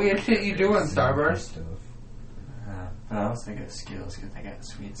 What kind of weird shit you doing, Starburst? Stuff. But I was thinking of Skittles because they got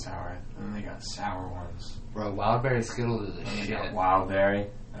sweet and sour, and then they got sour ones. Bro, Wildberry Skittles is a And they shit. got Wild Berry,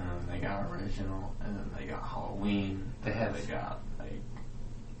 and then they got Original, and then they got Halloween. They and have- They got like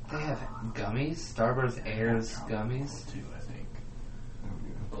They have gummies. Starburst Airs gummies. too. I think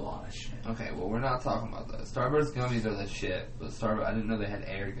a lot of shit. Okay, well we're not talking about that. Starburst gummies are the shit, but I didn't know they had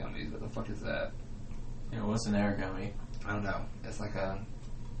air gummies. What the fuck is that? Yeah, what's an air gummy? I don't know. It's like a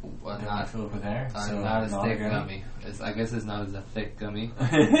Not not filled with air. not as not thick a gummy. I guess it's not as a thick gummy.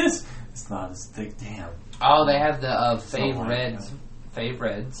 It's not as thick. Damn. Oh, they have the Something Fave like Reds, that. Fave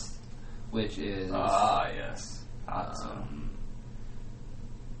Reds, which is Yes. Awesome.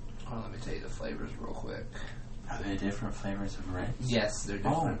 hold on, let me tell you the flavors real quick. Are there different flavors of reds? Yes, they're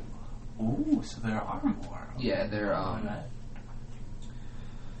different. Oh. Ooh, so there are more. Yeah, they're Okay.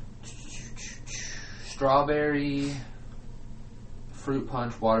 strawberry, fruit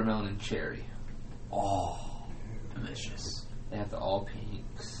punch, watermelon, and cherry. Oh, delicious. They have the all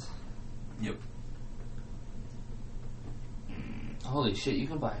pinks. Yep. Holy shit! You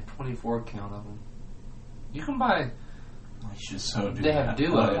can buy a 24 count of them. You can buy. We should so do They that. have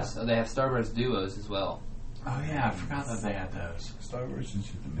duos. They have Starburst duos as well. Oh yeah, I forgot that they had those. Starburst is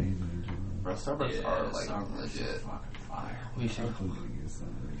just amazing in general. Bro, Starburst are like Starburst is legit. fucking fire. We should Hopefully we get some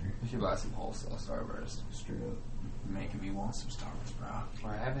later. buy some wholesale Starburst. Straight up. Making me want some Starburst, bro.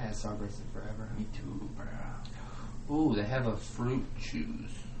 Or I haven't had Starburst in forever. Me too, bro. Ooh, they have a fruit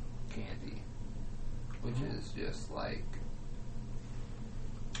chews candy, which is just like.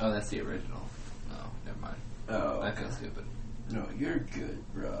 Oh, that's the original. No, never mind. Oh, That feels stupid. no, you're good,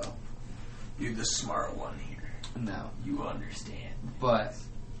 bro. You're the smart one here. No, You understand. but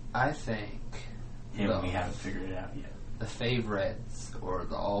I think Him, the, we haven't figured it out yet. the Fave Reds or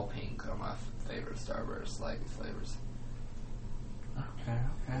the All Pink are my favorite Starburst like flavors. Okay.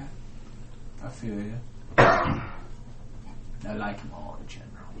 I feel you. I like them all in general.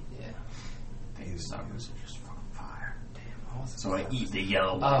 Yeah. I think the Starbursts are just fucking fire. Damn. So I eat the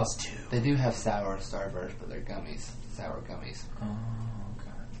yellow Oh, ones too. they do have sour Starburst, but they're gummies. Sour gummies. Oh,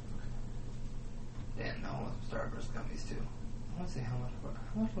 okay. Damn, no, I want some Starburst gummies too. I want to see how much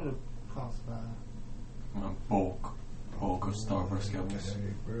would it cost by. A bulk of Starburst gummies.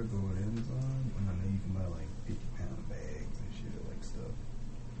 Hey, bro, go to Amazon, and I know you can buy like 50-pound bags and shit, like stuff.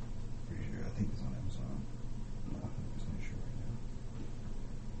 Pretty sure. I think it's on Amazon. I'm not 100% sure right now.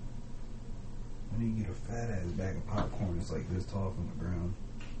 When you get a fat ass bag of popcorn, it's like this tall from the ground,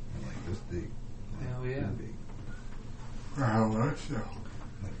 and like this thick. Like, Hell yeah. this big. How much?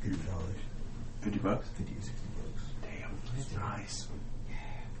 Like $50, $50? $50 or $60. Damn, that's nice. Yeah.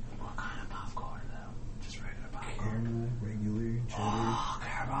 What kind of popcorn though? Just regular popcorn. Caramel, regular, cheddar. Oh,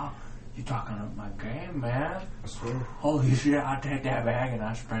 caramel. You talking up my game, man. I swear. Holy shit, I take that bag and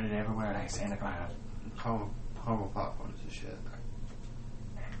I spread it everywhere like Santa Claus. Caramel popcorn is the shit.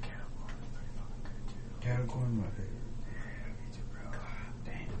 Man, kettle corn is pretty fucking good too. Cattle corn, my favorite. Yeah, me too, bro.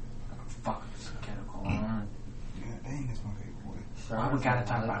 Damn. Fuck some kettle corn. God dang, that's my favorite boy. Why we gotta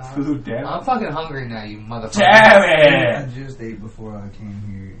talk about food, damn it? I'm fucking hungry now, you motherfucker. Damn I it! just ate before I came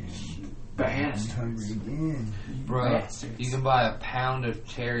here, and I'm Bastards. hungry again. Bro, Bastards. you can buy a pound of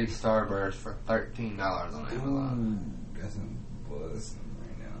cherry Starburst for $13 on Amazon. Ooh, that's a buzz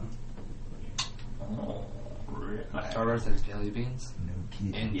right now. Oh, really? Starburst has jelly beans No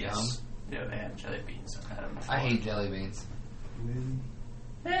kidding. and Yes. gum. Yeah, they have jelly beans. I've had them before. I hate jelly beans. Really?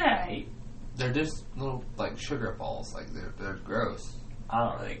 Yeah, They're just little like sugar balls. Like they're gross. I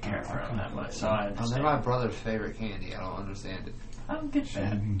don't really care for them that much, so I Oh, they're understand. my brother's favorite candy. I don't understand it. I don't get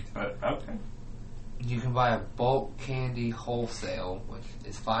that, Mhm. but okay. You can buy a bulk candy wholesale, which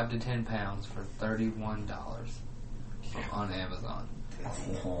is 5 to 10 pounds, for $31 on Amazon.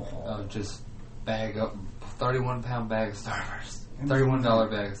 Just bag up 31-pound bag of Starburst. $31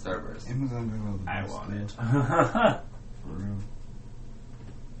 bag of Starburst. Amazon doing all the I best want it. stuff, for real.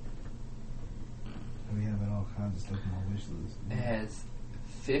 We have all kinds of stuff on my wish list. It has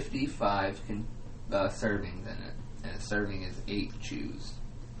 55 servings in it, and a serving is 8 chews.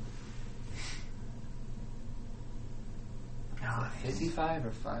 55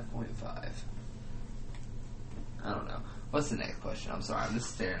 or 5.5? I don't know. What's the next question? I'm sorry, I'm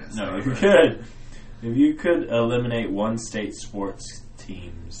just staring at. No, you could. If you could eliminate one state sports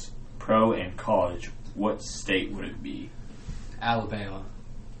teams, pro and college, what state would it be? Alabama.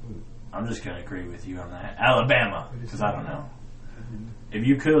 I'm just going to agree with you on that. Alabama, because I don't know. If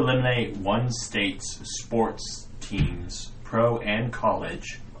you could eliminate one state's sports teams, pro and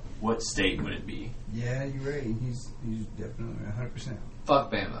college, what state would it be? Yeah, you're right. He's definitely 100%.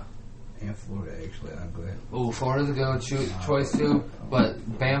 Fuck Bama. And Florida, actually. I'll go ahead. Ooh, Florida's a good choice too, but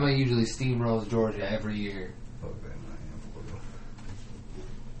Bama usually steamrolls Georgia every year. Fuck Bama and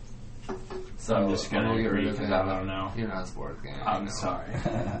Florida. So I'm just going to get agree rid of because I Bama. don't know. You're not a sports guy. I'm sorry.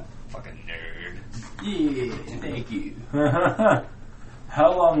 Fucking nerd. Yeah, thank you.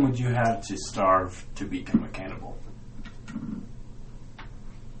 How long would you have to starve to become a cannibal?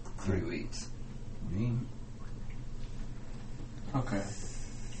 3 weeks. Me? Okay.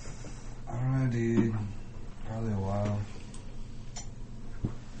 I don't know, dude. Probably a while.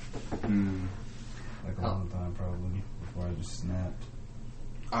 Like a long time, probably. Before I just snapped.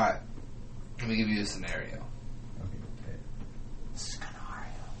 Alright. Let me give you a scenario. Okay.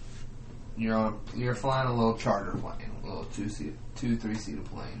 You're flying a little charter plane, a little 3-seater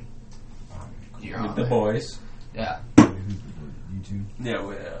plane. You're With on the there. boys. Yeah. You two?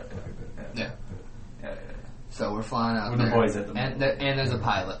 Yeah, Yeah. So we're flying out With there. the boys at the and there's a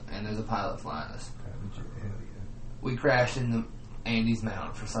pilot. And there's a pilot flying us. Hell yeah. We crashed in the Andes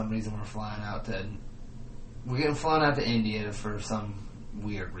Mountain. For some reason, we're getting flown out to India for some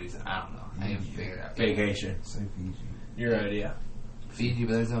weird reason. I don't know. I haven't figured it out. Vacation. Say Fiji. Your idea. Fiji,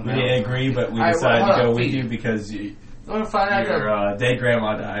 but there's no We mountain. didn't agree, but we All right, decided hold to go on, with Fiji. you because We're flying out to. your dead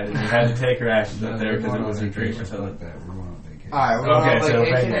grandma died and you had to take her ashes up there because we're it going was on her dream or vacation. something. Fuck that. We're going on vacation. Alright, we're going Okay, so on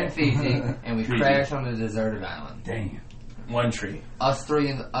vacation right in Fiji, and we Fiji. crash on a deserted island. Damn. One tree Us three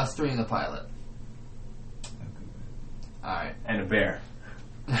and the pilot. Okay. Alright. and a bear.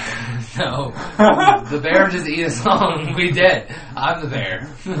 No. The bear just eat us all. We dead. I'm the bear.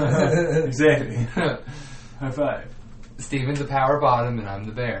 Exactly. High five. Steven's the power bottom, and I'm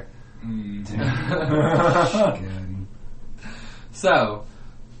the bear. Got him. So,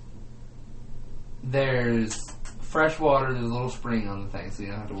 there's fresh water, there's a little spring on the thing, so you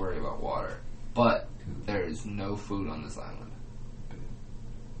don't have to worry about water. But there's no food on this island.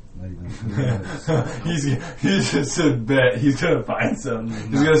 Not even He's just a bet. He's gonna find something.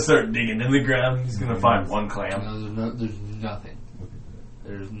 He's gonna start digging in the ground. He's gonna find one clam. No, there's nothing.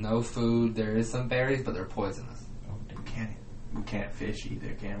 There's no food. There is some berries, but they're poisonous. We can't fish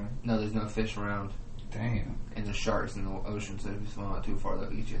either, can we? No, there's no fish around. Damn. And there's sharks in the ocean, so if you swim out too far,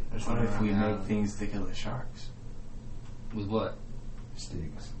 they'll eat you. There's What one if around we the make island. things to kill the sharks? With what?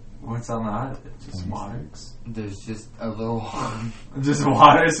 Sticks. What's on the island? Just Pointy water. sticks. There's just a little. Just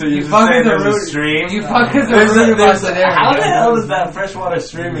water, so you just fuckers say are there's a rude. stream? You fuckers are There's rude a- about there's a- scenario. How the hell does that freshwater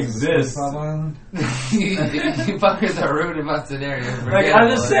stream exist? SpongeBob Island? You fuckers are rude about scenarios. Like, Forget I'm about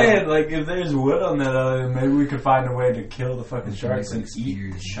just it. saying, like, if there's wood on that island, maybe we could find a way to kill the fucking sharks and eat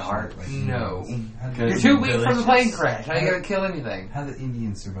Spears and sharks. shit, like, No. How Because- the- You're too weak from the Delicious. plane crash. How you gonna kill anything? How the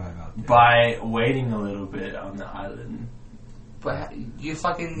Indians survive out there? By waiting a little bit on the island. But you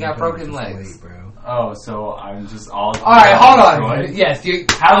fucking got broken legs. Wait, bro. Oh, so I'm just all... Alright, hold on. destroyed? Yes, you.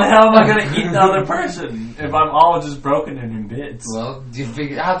 How the hell am I going to eat the other person if I'm all just broken and in bits? Well, do you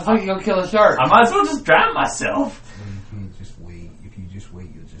figure how the fuck you gonna kill a shark? I might as well just drown myself. Well, you can't just wait. If you just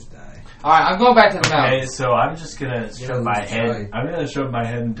wait, you'll just die. Alright, I'm going back to the Okay, mountain. so I'm just going to shove my let's head... try. I'm going to shove my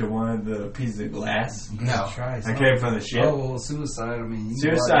head into one of the pieces of glass. You No. gotta try I something. came from the ship. Oh, well, suicide, I mean... you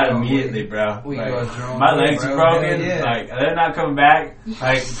Suicide go out immediately, your bro. We Like, go out your own my way, legs bro. are broken. Hell yeah. Like, they're not coming back.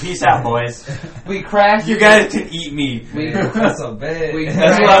 Like, peace out, boys. We crashed. You guys can eat me. way. That's so bad. That's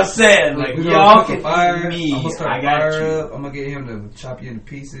That's what I'm saying. Like, We y'all gonna can cook a fire. eat me. I'm gonna start I a got fire you. up. I'm gonna get him to chop you into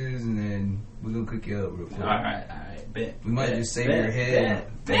pieces, and then we're gonna cook you up real quick. Alright, bet. We might bet, just save bet, your head.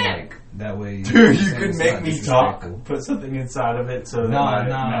 bet, bet. Like, that way... Dude, you it's could not make me talk. disrespectful. Put something inside of it so that my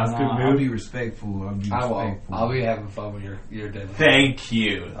mouth could I'll move. be respectful. I won't. I'll be having fun when you're dead. Thank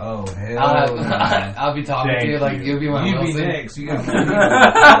you. Oh, hell I'll, no. I'll be talking Thank to you like you. you'll be my You be Wilson. next. You got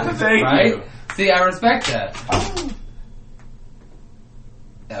Thank Right? you. See, I respect that.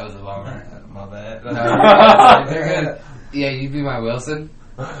 That was a bummer. My bad. No, you're good. Yeah, you be my Wilson.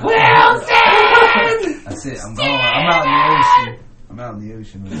 Wilson! That's it. I'm going. I'm out in the ocean. I'm out in the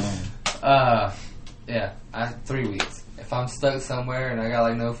ocean alone. Yeah, 3 weeks. If I'm stuck somewhere and I got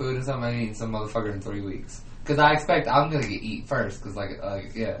like no food or something, I'm eating some motherfucker in 3 weeks. Because I expect I'm gonna get eat first. Because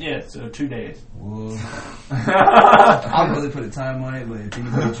yeah. Yeah, so 2 days. Well, I don't really put a time on it, but if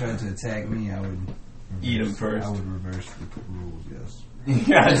anybody tried to attack me, I would Eat him first. I would reverse the rules. Yes.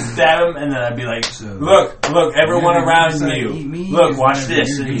 Yeah, I'd stab him, and then I'd be like, So, look, everyone around decide to you. eat me, Look, it's watch whenever this.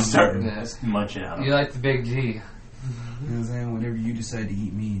 you're And you getting start eaten. munching out. You like the big G. You know what I'm saying? Whenever you decide to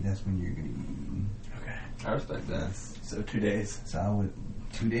eat me, that's when you're gonna get eaten. Okay. I respect that. So 2 days. So I would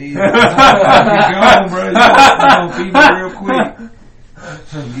 2 days. You're gone, bro. You're gonna feed me real quick.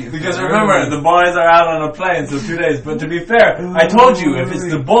 Because remember, the boys are out on a plane, so 2 days. But to be fair, I told you, if it's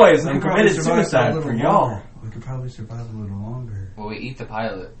the boys, I'm committed suicide for y'all. We could probably survive a little longer. Well, we eat the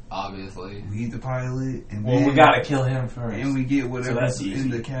pilot, obviously. We eat the pilot, and Well, then, we gotta kill him first. and we get whatever's that's easy. in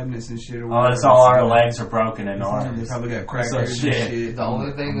the cabinets and shit. Or Unless whatever. all our legs are broken and They arms. probably got crackers So and shit. shit. The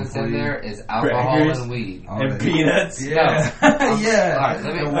only thing that's in Crackers. there is alcohol Crackers. and weed. All And that- peanuts. Yeah. Yeah. Alright,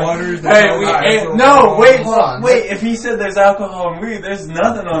 let me- The waters. Hey, no, wait, Hold on. wait. If he said there's alcohol and weed, there's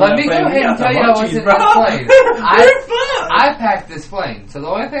nothing on Let that me go plane. ahead We and got tell the you what's munchies, in bro. this plane. We're fine. I packed this plane, so the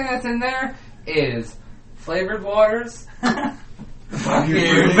only thing that's in there is flavored waters. Fuck Your you,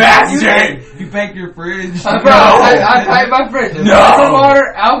 fridge. bastard! You packed your fridge. I packed my fridge. No. Flavored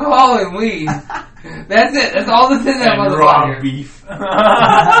water, alcohol, and weed. That's it. That's all that's in that And raw motherfucker. beef.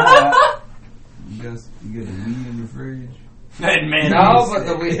 You got the weed in the fridge. And mayonnaise. No, but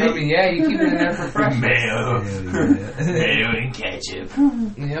the weed. I mean, yeah, you keep it in there for freshness. Mayo. Hell yeah. Mayo and ketchup.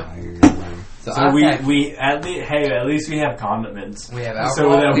 Yep. Fire. So, So I we packed- at least we have condiments. We have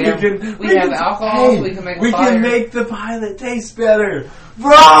So alcohol. that we have can alcohol. hey, we can make a we fire. can make the pilot taste better,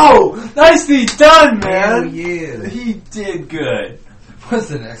 bro. Nicely done, Hell man. yeah. He did good. What's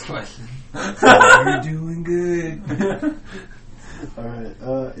the next question? You're doing good. All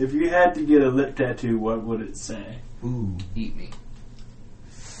right. If you had to get a lip tattoo, what would it say? Ooh. Eat me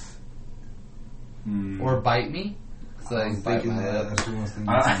or bite me. So I I was can bite thinking my that. lip. That's what I was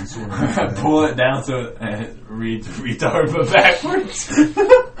thinking. Some sort of Pull it down so it reads retard but backwards.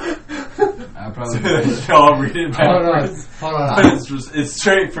 I So probably. that y'all read it backwards. Hold But on. it's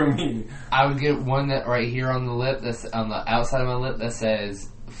straight from me. I would get one that right here on the lip, that's on the outside of my lip, that says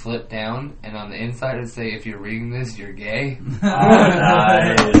flip down, and on the inside it would say, if you're reading this, you're gay. Oh,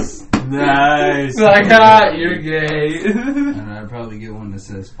 nice. Nice. You're gay. And I'd probably get one that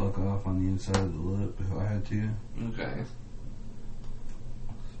says "fuck off" on the inside of the lip if I had to. Okay.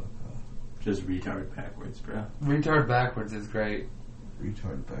 Fuck off. Just retard backwards, bro. Retard backwards is great.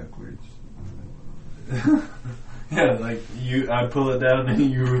 Retard backwards. Yeah, like I pull it down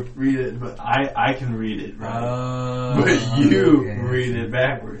and you read it, but I can read it, right? But you okay, read it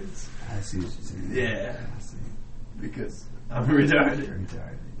backwards. I see what you're saying. Yeah. I see. Because I'm retarded.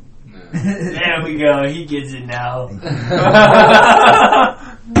 Retarded. No. There we go. He gets it now.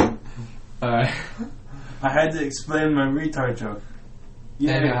 Alright. I had to explain my retard joke.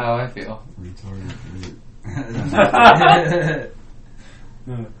 I know how I feel. Retarded.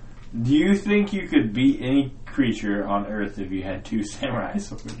 Do you think you could beat any creature on Earth if you had 2 samurai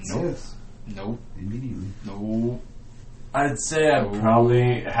swords? Yes. Nope. Immediately. Nope. I'd say I'd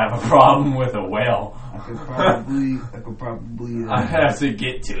probably have a problem with a whale. I could probably. I'd have to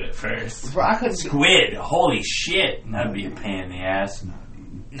get to it first. Bro, I couldn't. Squid, holy shit. That'd be a pain in the ass.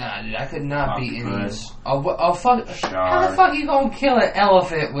 Nah, dude, I could not beat any. Octopus. Oh, fuck. How the fuck you gonna kill an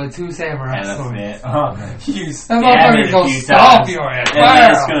elephant with 2 samurai swords? Elephant. You That stab motherfucker's it a gonna few stomp times, your ass. and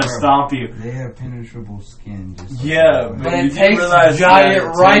then it's Wow. gonna stomp you. They have penetrable skin. Just like Yeah, that. but it you do takes realize giant that it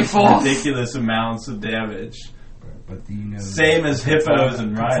rifles. takes ridiculous amounts of damage. But do you know? Same as hippos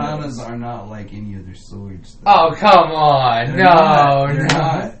and katanas rhinos. are not like any other swords. Though. Oh, come on. They're No, not. They're no.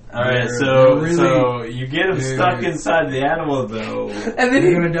 not. Alright, They're so really- you get them stuck inside the animal though. And They're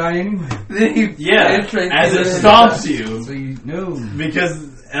then gonna die anyway. he Yeah, penetrates as it through stomps you. So you know. Because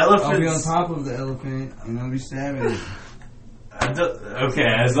I'll be on elephants. top of the elephant and I'll be stabbing it. Okay,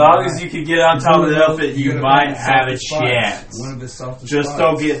 as long as you can get on top of the elephant, you gotta might find the have a softest spots. chance. One of the softest Just spots.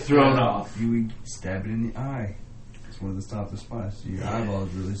 don't get thrown off. You would stab it in the eye. It's one of the softest spots. Your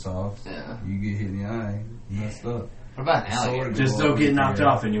eyeball's really soft. Yeah. You get hit in the eye, you messed up. What about an alligator? Just don't get knocked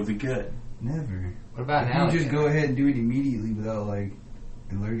off and you'll be good. Never. What about an You alligator? just go ahead and do it immediately without like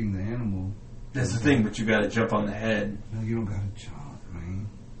alerting the animal. That's the thing, but you gotta jump on the head. No, you don't gotta jump, man.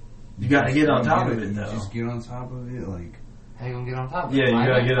 You gotta get on top of it You though. just get on top of it, like. How you gonna get on top of it? Yeah, you Climb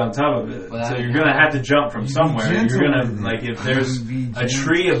gotta it? get on top of it. Without So any you're gonna have to jump from You be somewhere. gentle You're gonna, with it. like, if there's You be a gentle.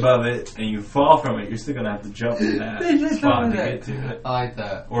 tree above it and you fall from it, you're still gonna have to jump to that They just spot told to me get that. to it. I like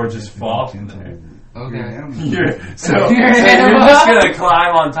that. Or just fall from Gentle there. with it. Okay. You're an animal. So You're you're just gonna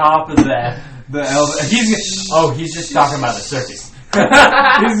climb on top of that The elephant. He's just talking about the circus.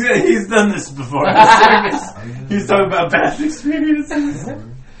 he's done this before. The circus. He's talking about past experiences.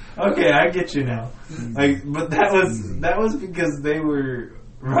 Okay, I get you now. But that was because they were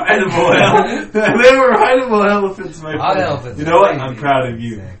rideable. They were rideable elephants, my friend. Elephants, you know what? I'm crazy. proud of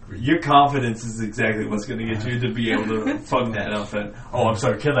you. Exactly. Your confidence is exactly what's going to get you to be able to fuck that elephant. Oh, I'm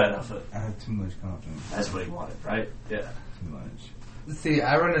sorry, kill that elephant. I have too much confidence. That's what he wanted, right? Yeah. Too much. See,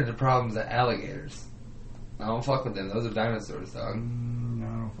 I run into problems with alligators. I don't fuck with them. Those are dinosaurs, dog. No, I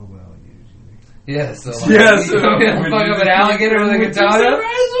don't fuck with alligators either. Yeah, so like, Yeah, you so know, fuck up an alligator with a katana.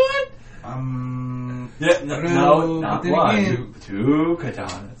 Yeah, no, not but then one. again- Two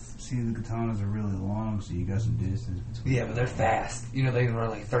katanas. See, the katanas are really long, so you got some distance between. Yeah, but they're fast. You know, they can run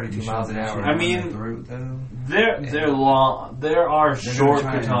like 32 miles an hour. I mean, throat, though. They're long. There are They're short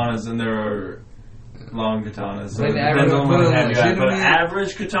gonna try katanas and there are long katanas. So Like it the depends on average- what have you got. But an legitimate-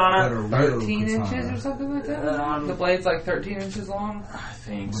 average katana, 13 inches or something like that? The blade's like 13 inches long? I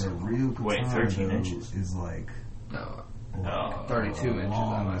think But so. a real katana, Wait, 13 though, inches. is like No. No, 32 inches,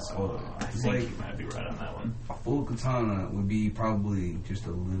 long I as might fuck. I It's think like you might be right on that one. a full katana would be probably just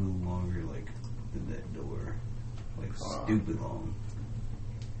a little longer, like than that door, like stupid long.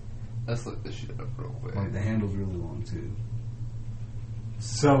 Let's look this shit up real quick. Like the handle's really long too.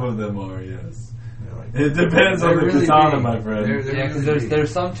 Some of them are, yes. They're like, It depends on they're the really katana, big. my friend. They're Yeah, because really big.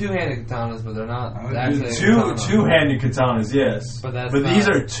 there's some two-handed katanas, but they're not I would actually a Two katana. two-handed katanas, yes. But that's these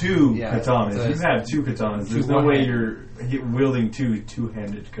not- are two yeah, katanas. so You it's have two katanas. There's two no way one-handed. you're wielding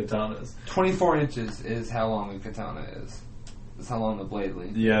two-handed katanas. 24 inches is how long a katana is. That's how long the blade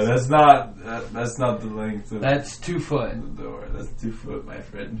leads. Yeah, that's not the length of That's 2 foot. the door. That's 2 foot, my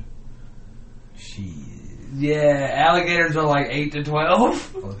friend. Shit. Yeah, alligators are like 8 to 12.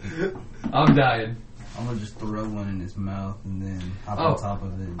 Fuck it. I'm dying. I'm gonna just throw one in his mouth and then hop Oh. on top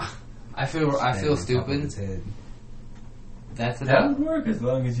of it. And I feel stand on top of stupid. his head. That's That enough. would work as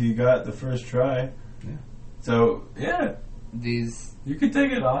long as you got the first try. Yeah. So, yeah, These you could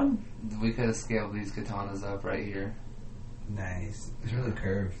take it on. we could have scaled these katanas up right here. Nice. It's really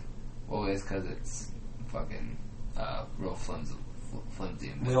curved. Well, it's because it's fucking real flimsy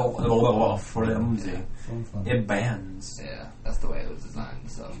and Little flimsy. Fun, fun. It bends. Yeah, that's the way it was designed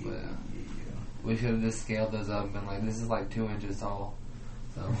and stuff. But we should have just scaled those up and been like, this is like 2 inches tall.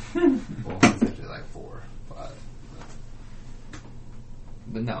 So, well, it's actually like 4, 5.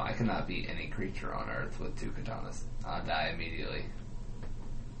 But no, I cannot beat any creature on Earth with 2 katanas. I'll die immediately.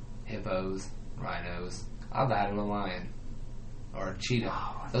 Hippos, rhinos. I'll die to a lion. Or a cheetah.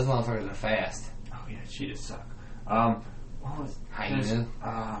 Those motherfuckers are fast. Oh yeah, cheetahs suck. What was Hyena.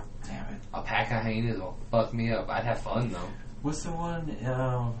 damn it. A pack of hyenas will fuck me up. I'd have fun though. What's the one?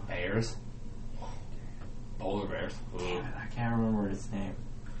 Bears. Polar bears. Damn it, I can't remember its name.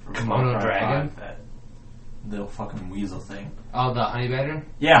 Kimono dragon? That little fucking weasel thing. Oh, the honey badger?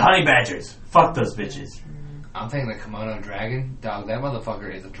 Yeah, honey badgers. Fuck those bitches. I'm thinking the kimono dragon. Dog, that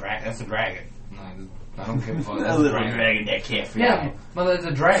motherfucker is a dragon. That's a dragon. Like, I don't give a fuck. That That's a little dragon. dragon that can't fly. Yeah, mother, it's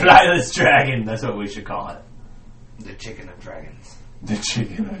a dragon. Flyless dragon. That's what we should call it. The chicken of dragons. The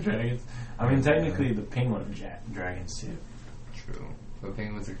chicken of dragons. I mean, technically, the penguin of dragons too. True. But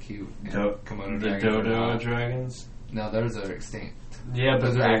penguins are cute. and kimono The dragons are dodo not. dragons. No, those are extinct. Yeah, but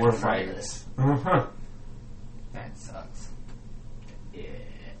Those are they were actual dragons. flightless. That sucks. Yeah.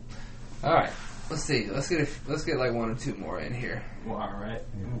 All right. Let's see. Let's get like 1 or 2 more in here. Well, all right.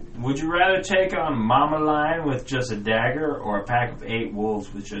 Would you rather take on Mama Lion with just a dagger, or a pack of 8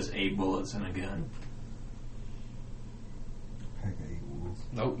 wolves with just 8 bullets and a gun? Pack of 8 wolves.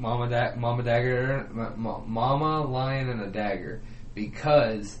 Nope. Mama dagger. Mama lion and a dagger.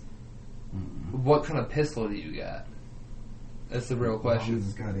 Because what kind of pistol do you got? That's the real question.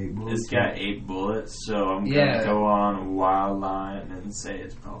 It's got 8 bullets. It's got 8 bullets, so I'm Yeah. gonna go on a wild line and say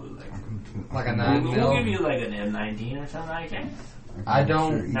it's probably Like a We'll 9 give mil. you like an M19 or something like that. I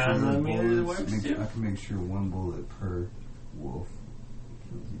don't- Each Nah, of the I mean, it bullets, works make- too. I can make sure 1 bullet per wolf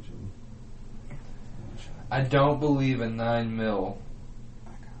kills each other. One shot. I don't believe a 9 mil.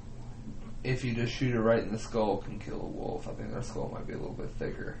 I got one. If you just shoot it right in the skull, can kill a wolf. I think their skull might be a little bit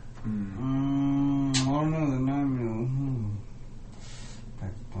thicker. I don't know, the 9 mil. Pack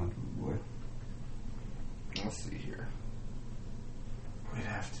the punch, boy. Let's see here. We'd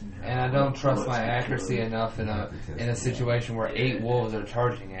have to know. And I don't trust Bullets my would accuracy kill it. enough in a situation where 8 wolves are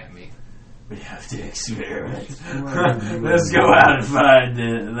charging at me. We have to experiment. Let's go out and find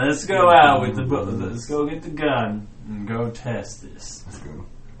it. Let's go out with the let's go get the gun and go test this. Let's go.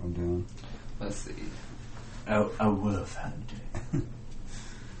 I'm down. Let's see. A wolf hunter.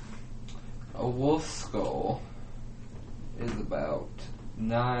 A wolf skull is about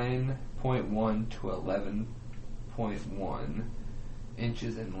 9.1 to 11.1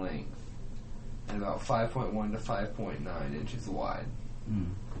 inches in length, and about 5.1 to 5.9 inches wide.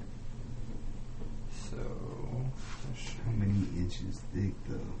 So, how many inches thick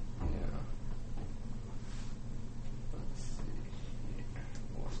though? Yeah. Let's see.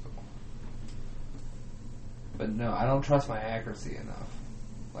 But no, I don't trust my accuracy enough.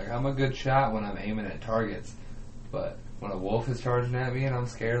 Like, I'm a good shot when I'm aiming at targets, but when a wolf is charging at me and I'm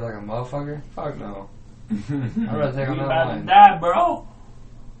scared like a motherfucker, fuck no. I'd rather take on that about line. to die, bro.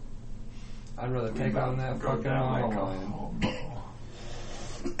 I'd rather take on that fucking mama lion.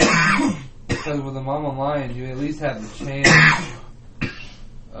 Because with a mama lion, you at least have the chance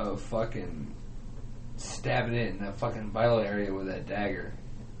of fucking stabbing it in the fucking vital area with that dagger.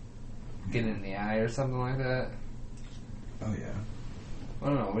 Get it in the eye or something like that. Oh yeah. I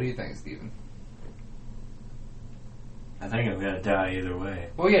don't know. What do you think, Steven? I think I'm gonna die either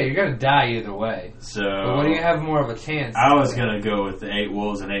way. Well, yeah, you're gonna die either way. So, But what do you have more of a chance? I was gonna go with the 8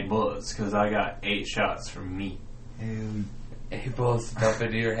 wolves and 8 bullets because I got 8 shots from me. Hell, 8 bullets stuff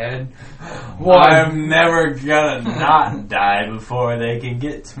into your head. I'm never gonna not die before they can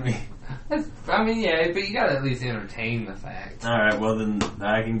get to me. I mean, yeah, but you gotta at least entertain the fact. Alright, well then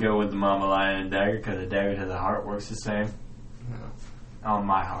I can go with the mama lion and dagger because the dagger to the heart works the same. On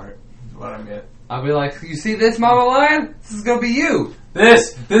my heart is what I get. I'll be like, you see this, mama lion? This is gonna be you.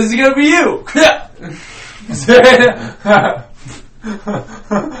 This is gonna be you.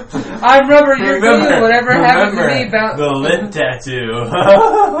 I'm rubber, you're glue. Whatever happens to me, the lip tattoo.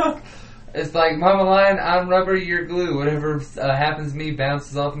 It's like, mama lion, I'm rubber, you're glue. Whatever happens to me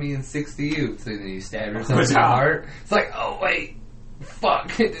bounces off me and sticks to you. So then you stab yourself in the heart. It's like, oh wait,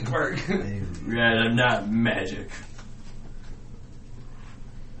 fuck, it didn't work. Right, I'm not magic.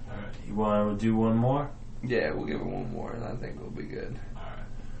 Alright, you want to do one more? Yeah, we'll give it one more, and I think it'll be good. Alright.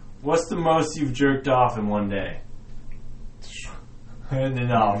 What's the most you've jerked off in one day? Hitting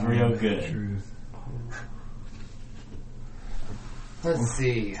it off real good. Truth. Let's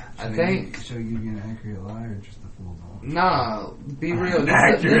see. I think. Should I give you an accurate lie or just a full blown? Nah, be real. An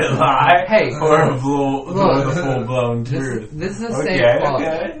accurate lie? Hey, or a full blown truth? This is a safe closet.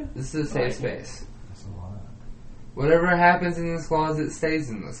 Okay. This is a safe space. That's a lie. Whatever happens in this closet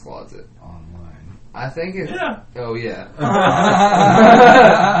stays in this closet. Online. I think it's. Yeah. Oh, yeah.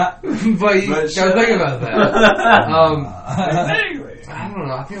 But you gotta think about that. Exactly. I don't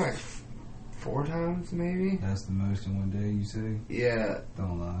know. I think like 4 times, maybe. That's the most in one day, you say? Yeah.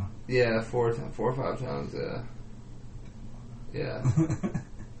 Don't lie. Yeah, 4 or 5 times. Yeah. Yeah.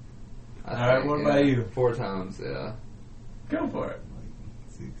 Alright, what about you? 4 times. Yeah. Go for it. Like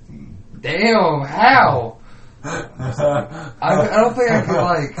 16. Damn! How? I don't think I could,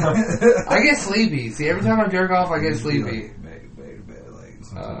 like... I get sleepy. See, every time I jerk off, I get sleepy. Back to back. Like,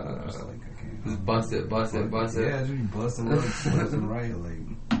 sometimes I'm just like, I can't. Just bust it. Yeah, just be busting left and right. Like,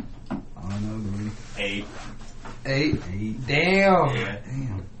 I don't know, dude. 8. 8? 8. Damn! Yeah.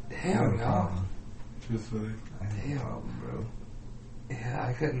 Damn, no. Truthfully. I have a problem, bro. Yeah,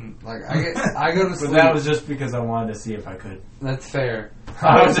 I couldn't. Like, I go to sleep. But that was just because I wanted to see if I could. That's fair.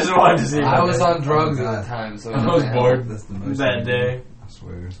 I just wanted to see if I I was could. on drugs at the time, so I was bored That's the most that day. I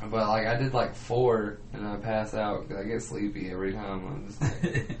swear. But like, I did like 4, and I pass out because I get sleepy every time.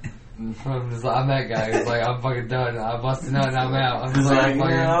 I'm that guy who's like, I'm fucking done. I busted out and I'm out. I'm just like,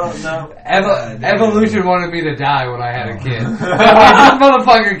 no. Evolution wanted me to die when I had a kid. This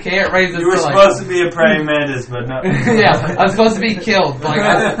motherfucker can't raise his. You were supposed to be a praying mantis, but no. Yeah, I'm supposed to be killed.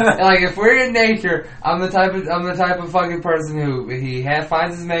 Like if we're in nature, I'm the type of fucking person who he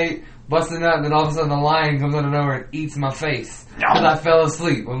finds his mate, busts a nut, and then all of a sudden the lion comes out of nowhere and eats my face because I fell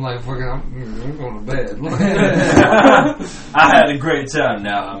asleep. I'm like, fucking, I'm going to bed. I had a great time.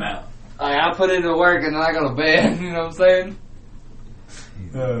 Now I'm out. Like, I put into work and then I go to bed. You know what I'm saying?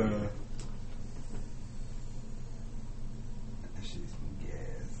 That shit's some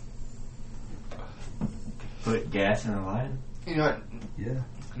gas. Put gas in a lion? You know what? Yeah.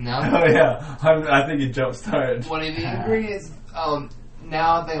 No. Oh yeah, I think it jump started. One of the ingredients.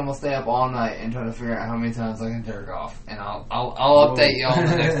 Now I think I'm gonna stay up all night and try to figure out how many times I can jerk off, and I'll update you on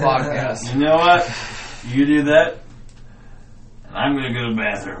the next podcast. You know what? You do that, and I'm gonna go to the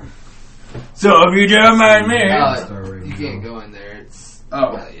bathroom. So if you don't mind me, you can't go in there. It's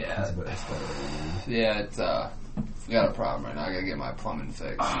yeah, it's we got a problem right now. I gotta get my plumbing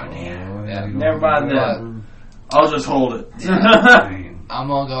fixed. Oh damn! Yeah, never mind that. I'll just hold it. I'm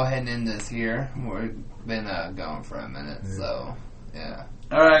gonna go ahead and end this here. We've been going for a minute, so yeah.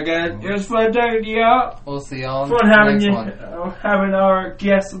 All right, guys. It was fun talking to you out. We'll see y'all Fun next having one. having our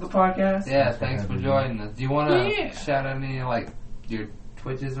guests of the podcast. Yeah, thanks for joining us. Do you want to shout out any like your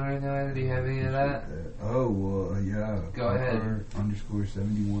Twitches or anything like that? Do you have any of that? Oh, well, yeah. Go ahead.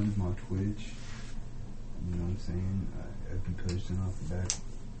 _71 is my Twitch. You know what I'm saying? I'd be posting off the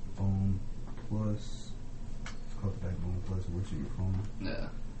Backbone Plus. It's called the Backbone Plus. It works on your phone. Yeah.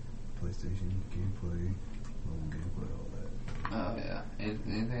 PlayStation, gameplay, mobile gameplay, all that. Oh, yeah.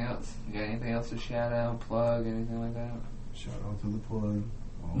 Anything else? You got anything else to shout out, plug, anything like that? Shout out to the plug.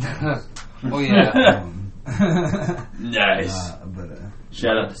 Oh, yeah. Nice. But,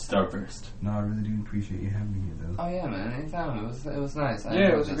 shout out to Starburst. no, I really do appreciate you having me here, though. Oh, yeah, man. Anytime. It was nice. I Yeah, it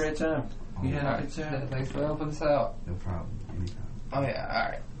enjoyed was a this. great time. We had a Alright. good time. Thanks for helping us out. No problem. Anytime. Oh, yeah.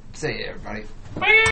 All right. See you, everybody.